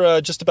think we're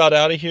just about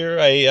out of here.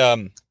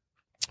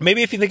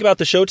 Maybe if you think about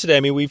the show today, I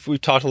mean, we've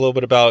talked a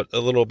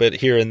little bit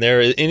here and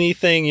there.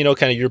 Anything,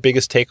 kind of your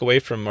biggest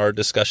takeaway from our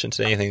discussion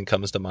today? Anything that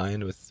comes to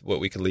mind with what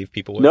we could leave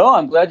people with? No,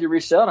 I'm glad you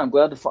reached out. I'm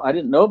glad I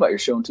didn't know about your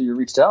show until you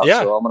reached out.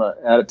 Yeah. So I'm going to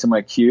add it to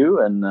my queue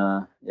and,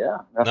 I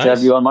have to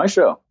have you on my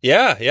show.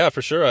 Yeah,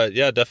 for sure.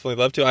 Definitely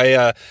love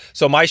to.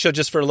 So my show,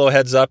 just for a little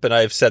heads up, and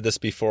I've said this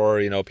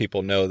before,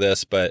 people know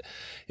this, but,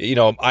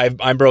 I'm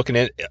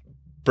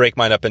break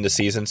mine up into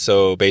seasons.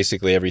 So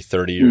basically every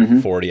 30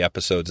 or 40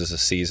 episodes is a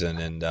season.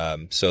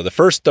 And so the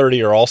first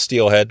 30 are all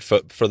steelhead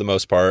for the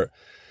most part.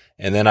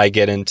 And then I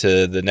get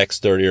into the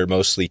next 30 are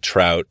mostly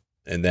trout.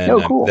 And then,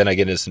 then I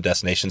get into some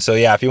destinations. So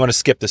yeah, if you want to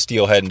skip the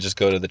steelhead and just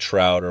go to the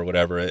trout or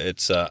whatever,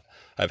 it's,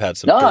 I've had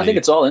some. No, I think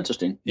it's all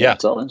interesting. Yeah.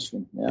 It's all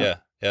interesting. Yeah.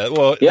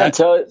 Well,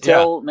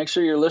 make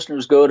sure your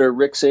listeners go to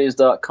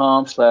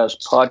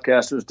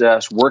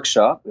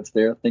ricksaez.com/podcasters-workshop if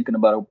they're thinking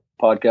about a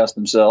podcast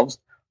themselves.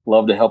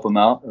 Love to help them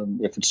out.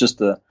 If it's just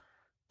a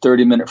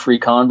 30-minute free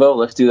convo,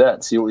 let's do that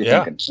and see what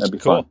you're thinking. That'd be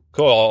fun.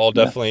 Cool. I'll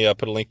definitely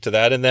put a link to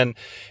that. And then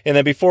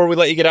before we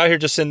let you get out here,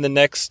 just in the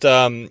next,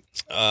 12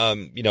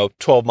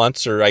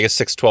 months, or I guess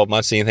 6-12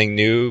 months, anything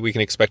new we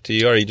can expect to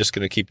you? Or are you just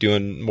going to keep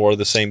doing more of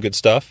the same good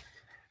stuff?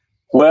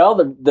 Well,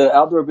 the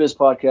Outdoor Biz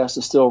podcast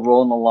is still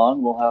rolling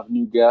along. We'll have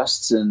new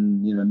guests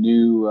and,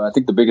 I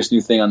think the biggest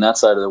new thing on that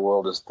side of the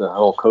world is the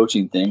whole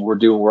coaching thing.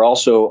 We're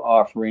also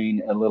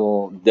offering a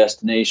little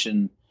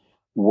destination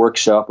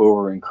workshop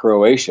over in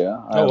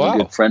Croatia. I have a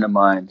good friend of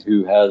mine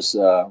who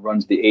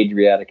runs the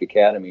Adriatic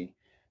Academy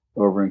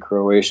over in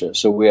Croatia.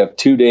 So we have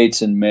 2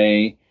 dates in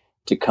May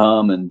to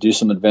come and do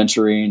some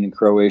adventuring in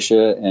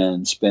Croatia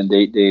and spend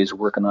 8 days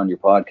working on your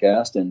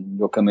podcast. And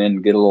you'll come in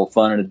and get a little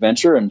fun and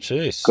adventure and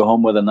go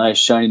home with a nice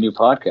shiny new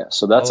podcast.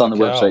 So that's on the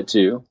website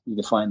too. You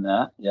can find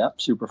that. Yeah,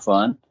 super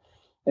fun.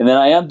 And then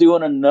I am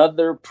doing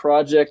another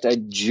project. I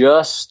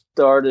just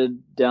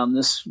started down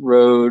this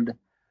road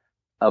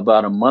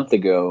about a month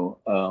ago,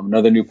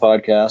 another new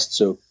podcast.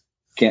 So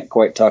can't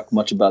quite talk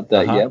much about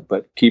that yet,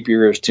 but keep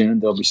your ears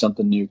tuned. There'll be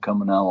something new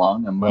coming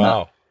along. I'm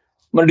going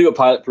to do a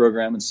pilot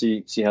program and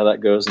see how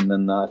that goes. And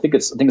then I think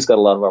it's got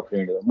a lot of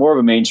opportunity. More of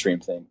a mainstream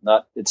thing.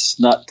 It's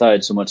not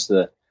tied so much to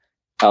the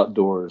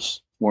outdoors,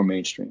 more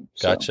mainstream.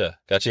 Gotcha.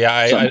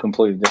 Yeah, something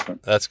completely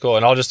different. That's cool.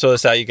 And I'll just throw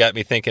this out. You got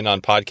me thinking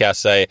on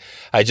podcasts.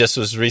 I just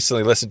was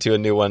recently listening to a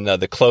new one,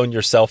 the Clone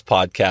Yourself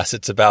podcast.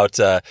 It's about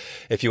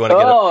if you want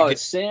to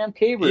it's Sam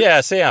Caber. Yeah,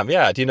 Sam.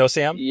 Yeah. Do you know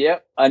Sam?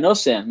 Yep, I know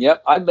Sam.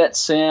 Yep, I met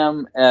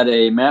Sam at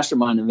a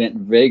mastermind event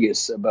in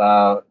Vegas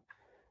about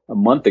a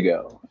month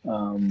ago.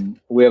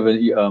 We have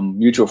a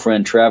mutual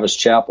friend, Travis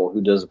Chappell,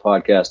 who does a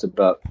podcast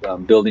about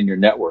building your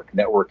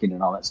networking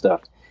and all that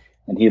stuff.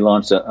 And he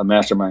launched a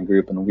mastermind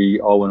group, and we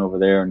all went over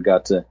there and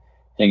got to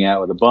hang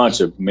out with a bunch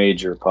of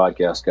major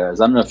podcast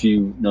guys. I don't know if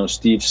you know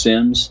Steve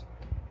Sims.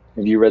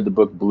 Have you read the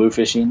book Blue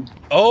Fishing?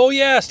 Oh,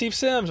 yeah, Steve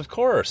Sims, of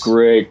course.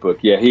 Great book.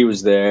 Yeah, he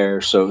was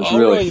there, so it was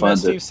really fun.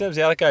 Steve Sims,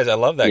 that guy. I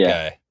love that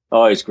guy.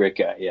 Oh, he's a great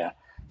guy, yeah.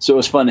 So it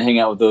was fun to hang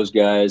out with those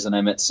guys, and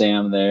I met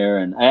Sam there.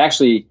 And I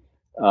actually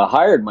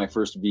hired my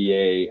first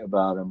VA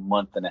about a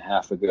month and a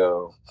half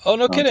ago. Oh,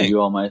 no kidding. To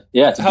do all my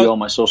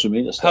social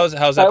media stuff.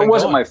 How's that been It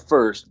wasn't going? my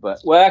first,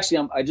 but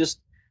actually, I just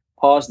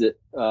paused it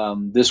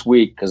this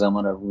week because I'm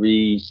going to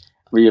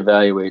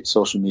reevaluate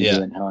social media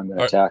and how I'm going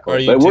to tackle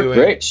it. But it worked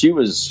great. She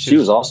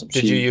was awesome.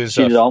 Did you use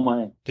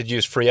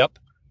Free Up?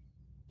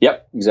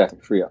 Yep, exactly.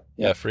 Free Up.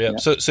 Yeah, Free Up.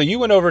 Yeah. So you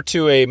went over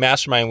to a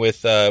mastermind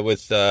with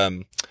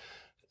the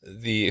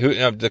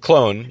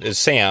clone is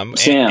Sam.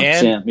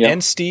 Sam, yeah.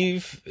 And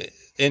Steve.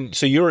 And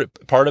so you were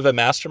part of a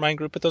mastermind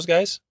group with those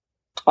guys?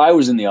 I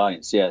was in the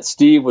audience, yeah.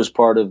 Steve was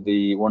part of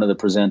one of the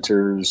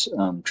presenters.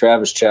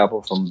 Travis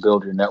Chappell from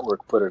Build Your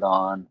Network put it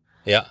on.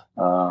 Yeah.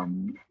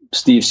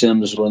 Steve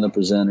Sims was one of the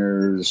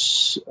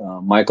presenters.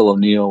 Michael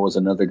O'Neill was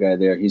another guy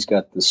there. He's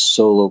got the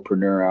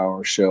Solopreneur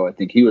Hour show. I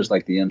think he was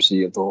like the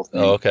MC of the whole thing.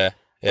 Oh, okay.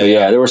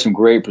 Yeah, there were some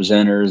great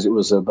presenters. It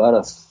was about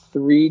a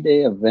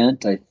 3-day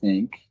event, I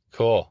think.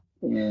 Cool.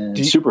 And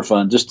super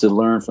fun just to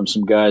learn from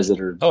some guys that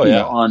are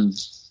on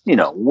 –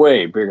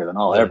 way bigger than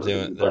I'll ever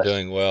do. They're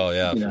doing well,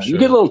 yeah, for sure. You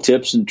get little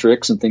tips and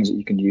tricks and things that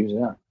you can use,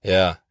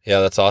 Yeah,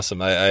 that's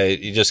awesome.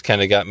 You just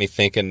kind of got me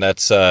thinking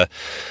that's,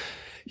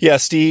 Yeah,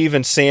 Steve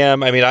and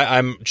Sam. I mean,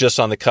 I'm just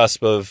on the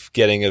cusp of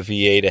getting a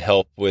VA to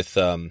help with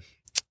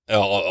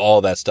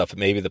all that stuff.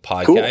 Maybe the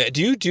podcast. Cool.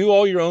 Do you do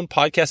all your own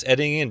podcast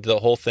editing and the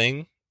whole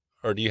thing,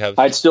 or do you have?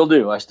 I still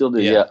do.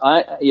 Yeah.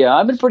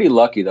 I've been pretty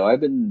lucky though.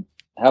 I've been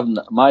having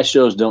my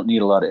shows don't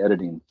need a lot of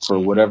editing for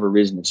whatever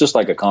reason. It's just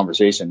like a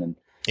conversation, and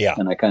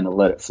I kind of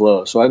let it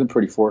flow. So I've been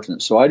pretty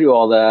fortunate. So I do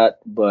all that,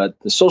 but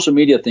the social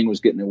media thing was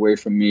getting away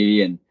from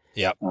me, and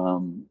I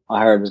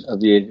hired a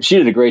VA. She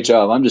did a great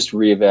job. I'm just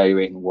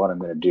reevaluating what I'm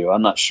going to do.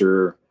 I'm not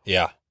sure.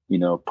 Yeah.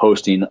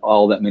 Posting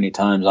all that many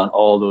times on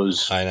all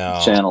those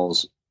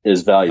channels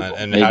is valuable.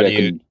 And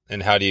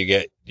how do you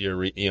get your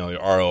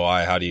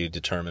ROI? How do you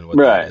determine what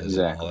that is?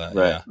 Exactly. And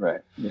all that? Right.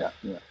 Yeah.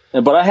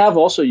 But I have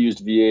also used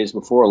VAs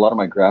before. A lot of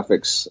my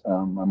graphics,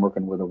 I'm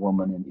working with a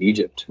woman in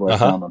Egypt who I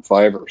found on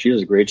Fiverr. She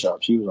does a great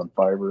job. She was on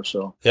Fiverr.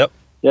 So yep.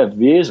 Yeah,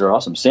 VAs are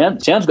awesome.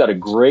 Sam's got a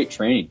great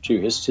training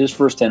too. His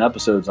first 10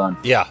 episodes on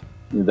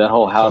that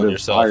whole how to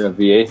hire a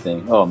VA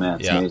thing. Oh man,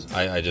 it's amazing.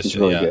 I just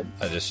really good.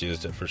 I just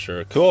used it for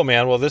sure. Cool,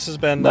 man. Well, this has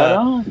been a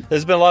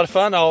lot of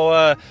fun.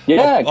 I'll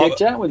good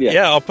chatting with you.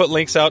 Yeah, I'll put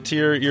links out to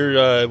your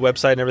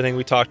website and everything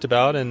we talked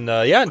about. And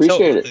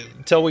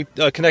until we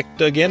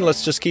connect again,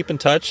 let's just keep in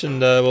touch, and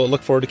we'll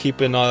look forward to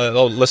keeping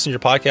listen to your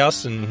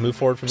podcast and move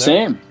forward from there.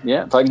 Same.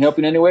 Yeah. If I can help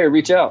you in any way,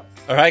 reach out.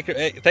 All right.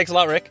 Hey, thanks a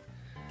lot, Rick.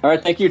 All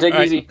right. Thank you. Take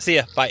it easy. See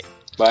ya. Bye.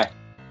 Bye.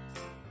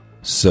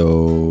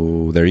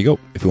 So there you go.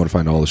 If you want to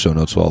find all the show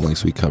notes, all the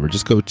links we covered,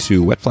 just go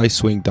to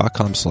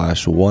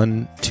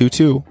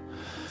wetflyswing.com/122.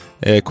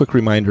 A quick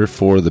reminder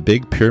for the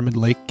big Pyramid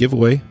Lake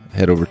giveaway.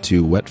 Head over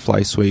to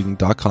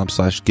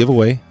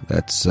wetflyswing.com/giveaway.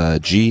 That's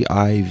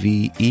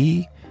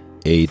GIVEAWAY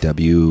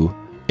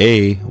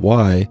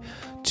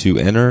to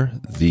enter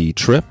the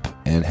trip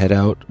and head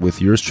out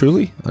with yours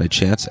truly on a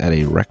chance at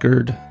a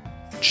record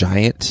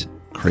giant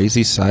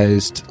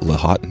crazy-sized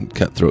Lahontan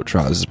cutthroat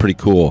trout. This is pretty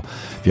cool.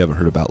 If you haven't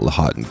heard about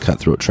Lahontan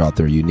cutthroat trout,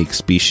 they're a unique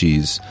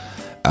species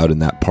out in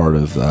that part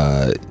of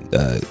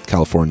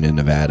California,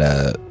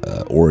 Nevada,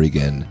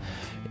 Oregon.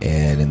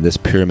 And in this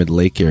Pyramid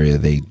Lake area,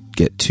 they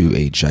get to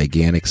a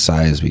gigantic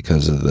size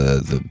because of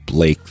the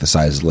lake, the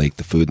size of the lake,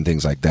 the food, and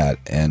things like that.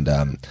 And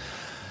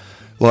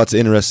lots of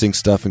interesting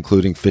stuff,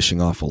 including fishing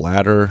off a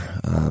ladder.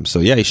 So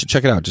yeah, you should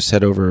check it out. Just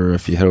head over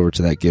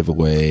to that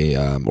giveaway,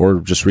 or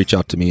just reach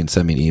out to me and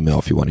send me an email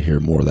if you want to hear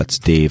more. That's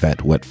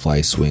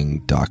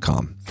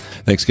dave@wetflyswing.com.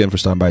 Thanks again for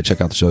stopping by. Check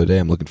out the show today.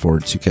 I'm looking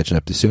forward to catching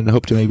up to you soon. I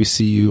hope to maybe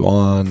see you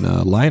on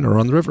line or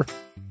on the river.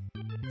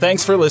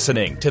 Thanks for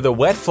listening to the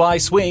Wet Fly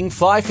Swing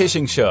Fly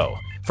Fishing Show.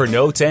 For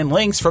notes and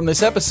links from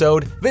this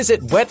episode,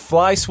 visit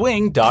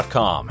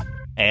wetflyswing.com.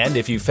 And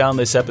if you found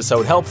this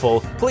episode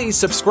helpful, please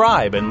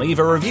subscribe and leave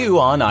a review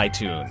on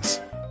iTunes.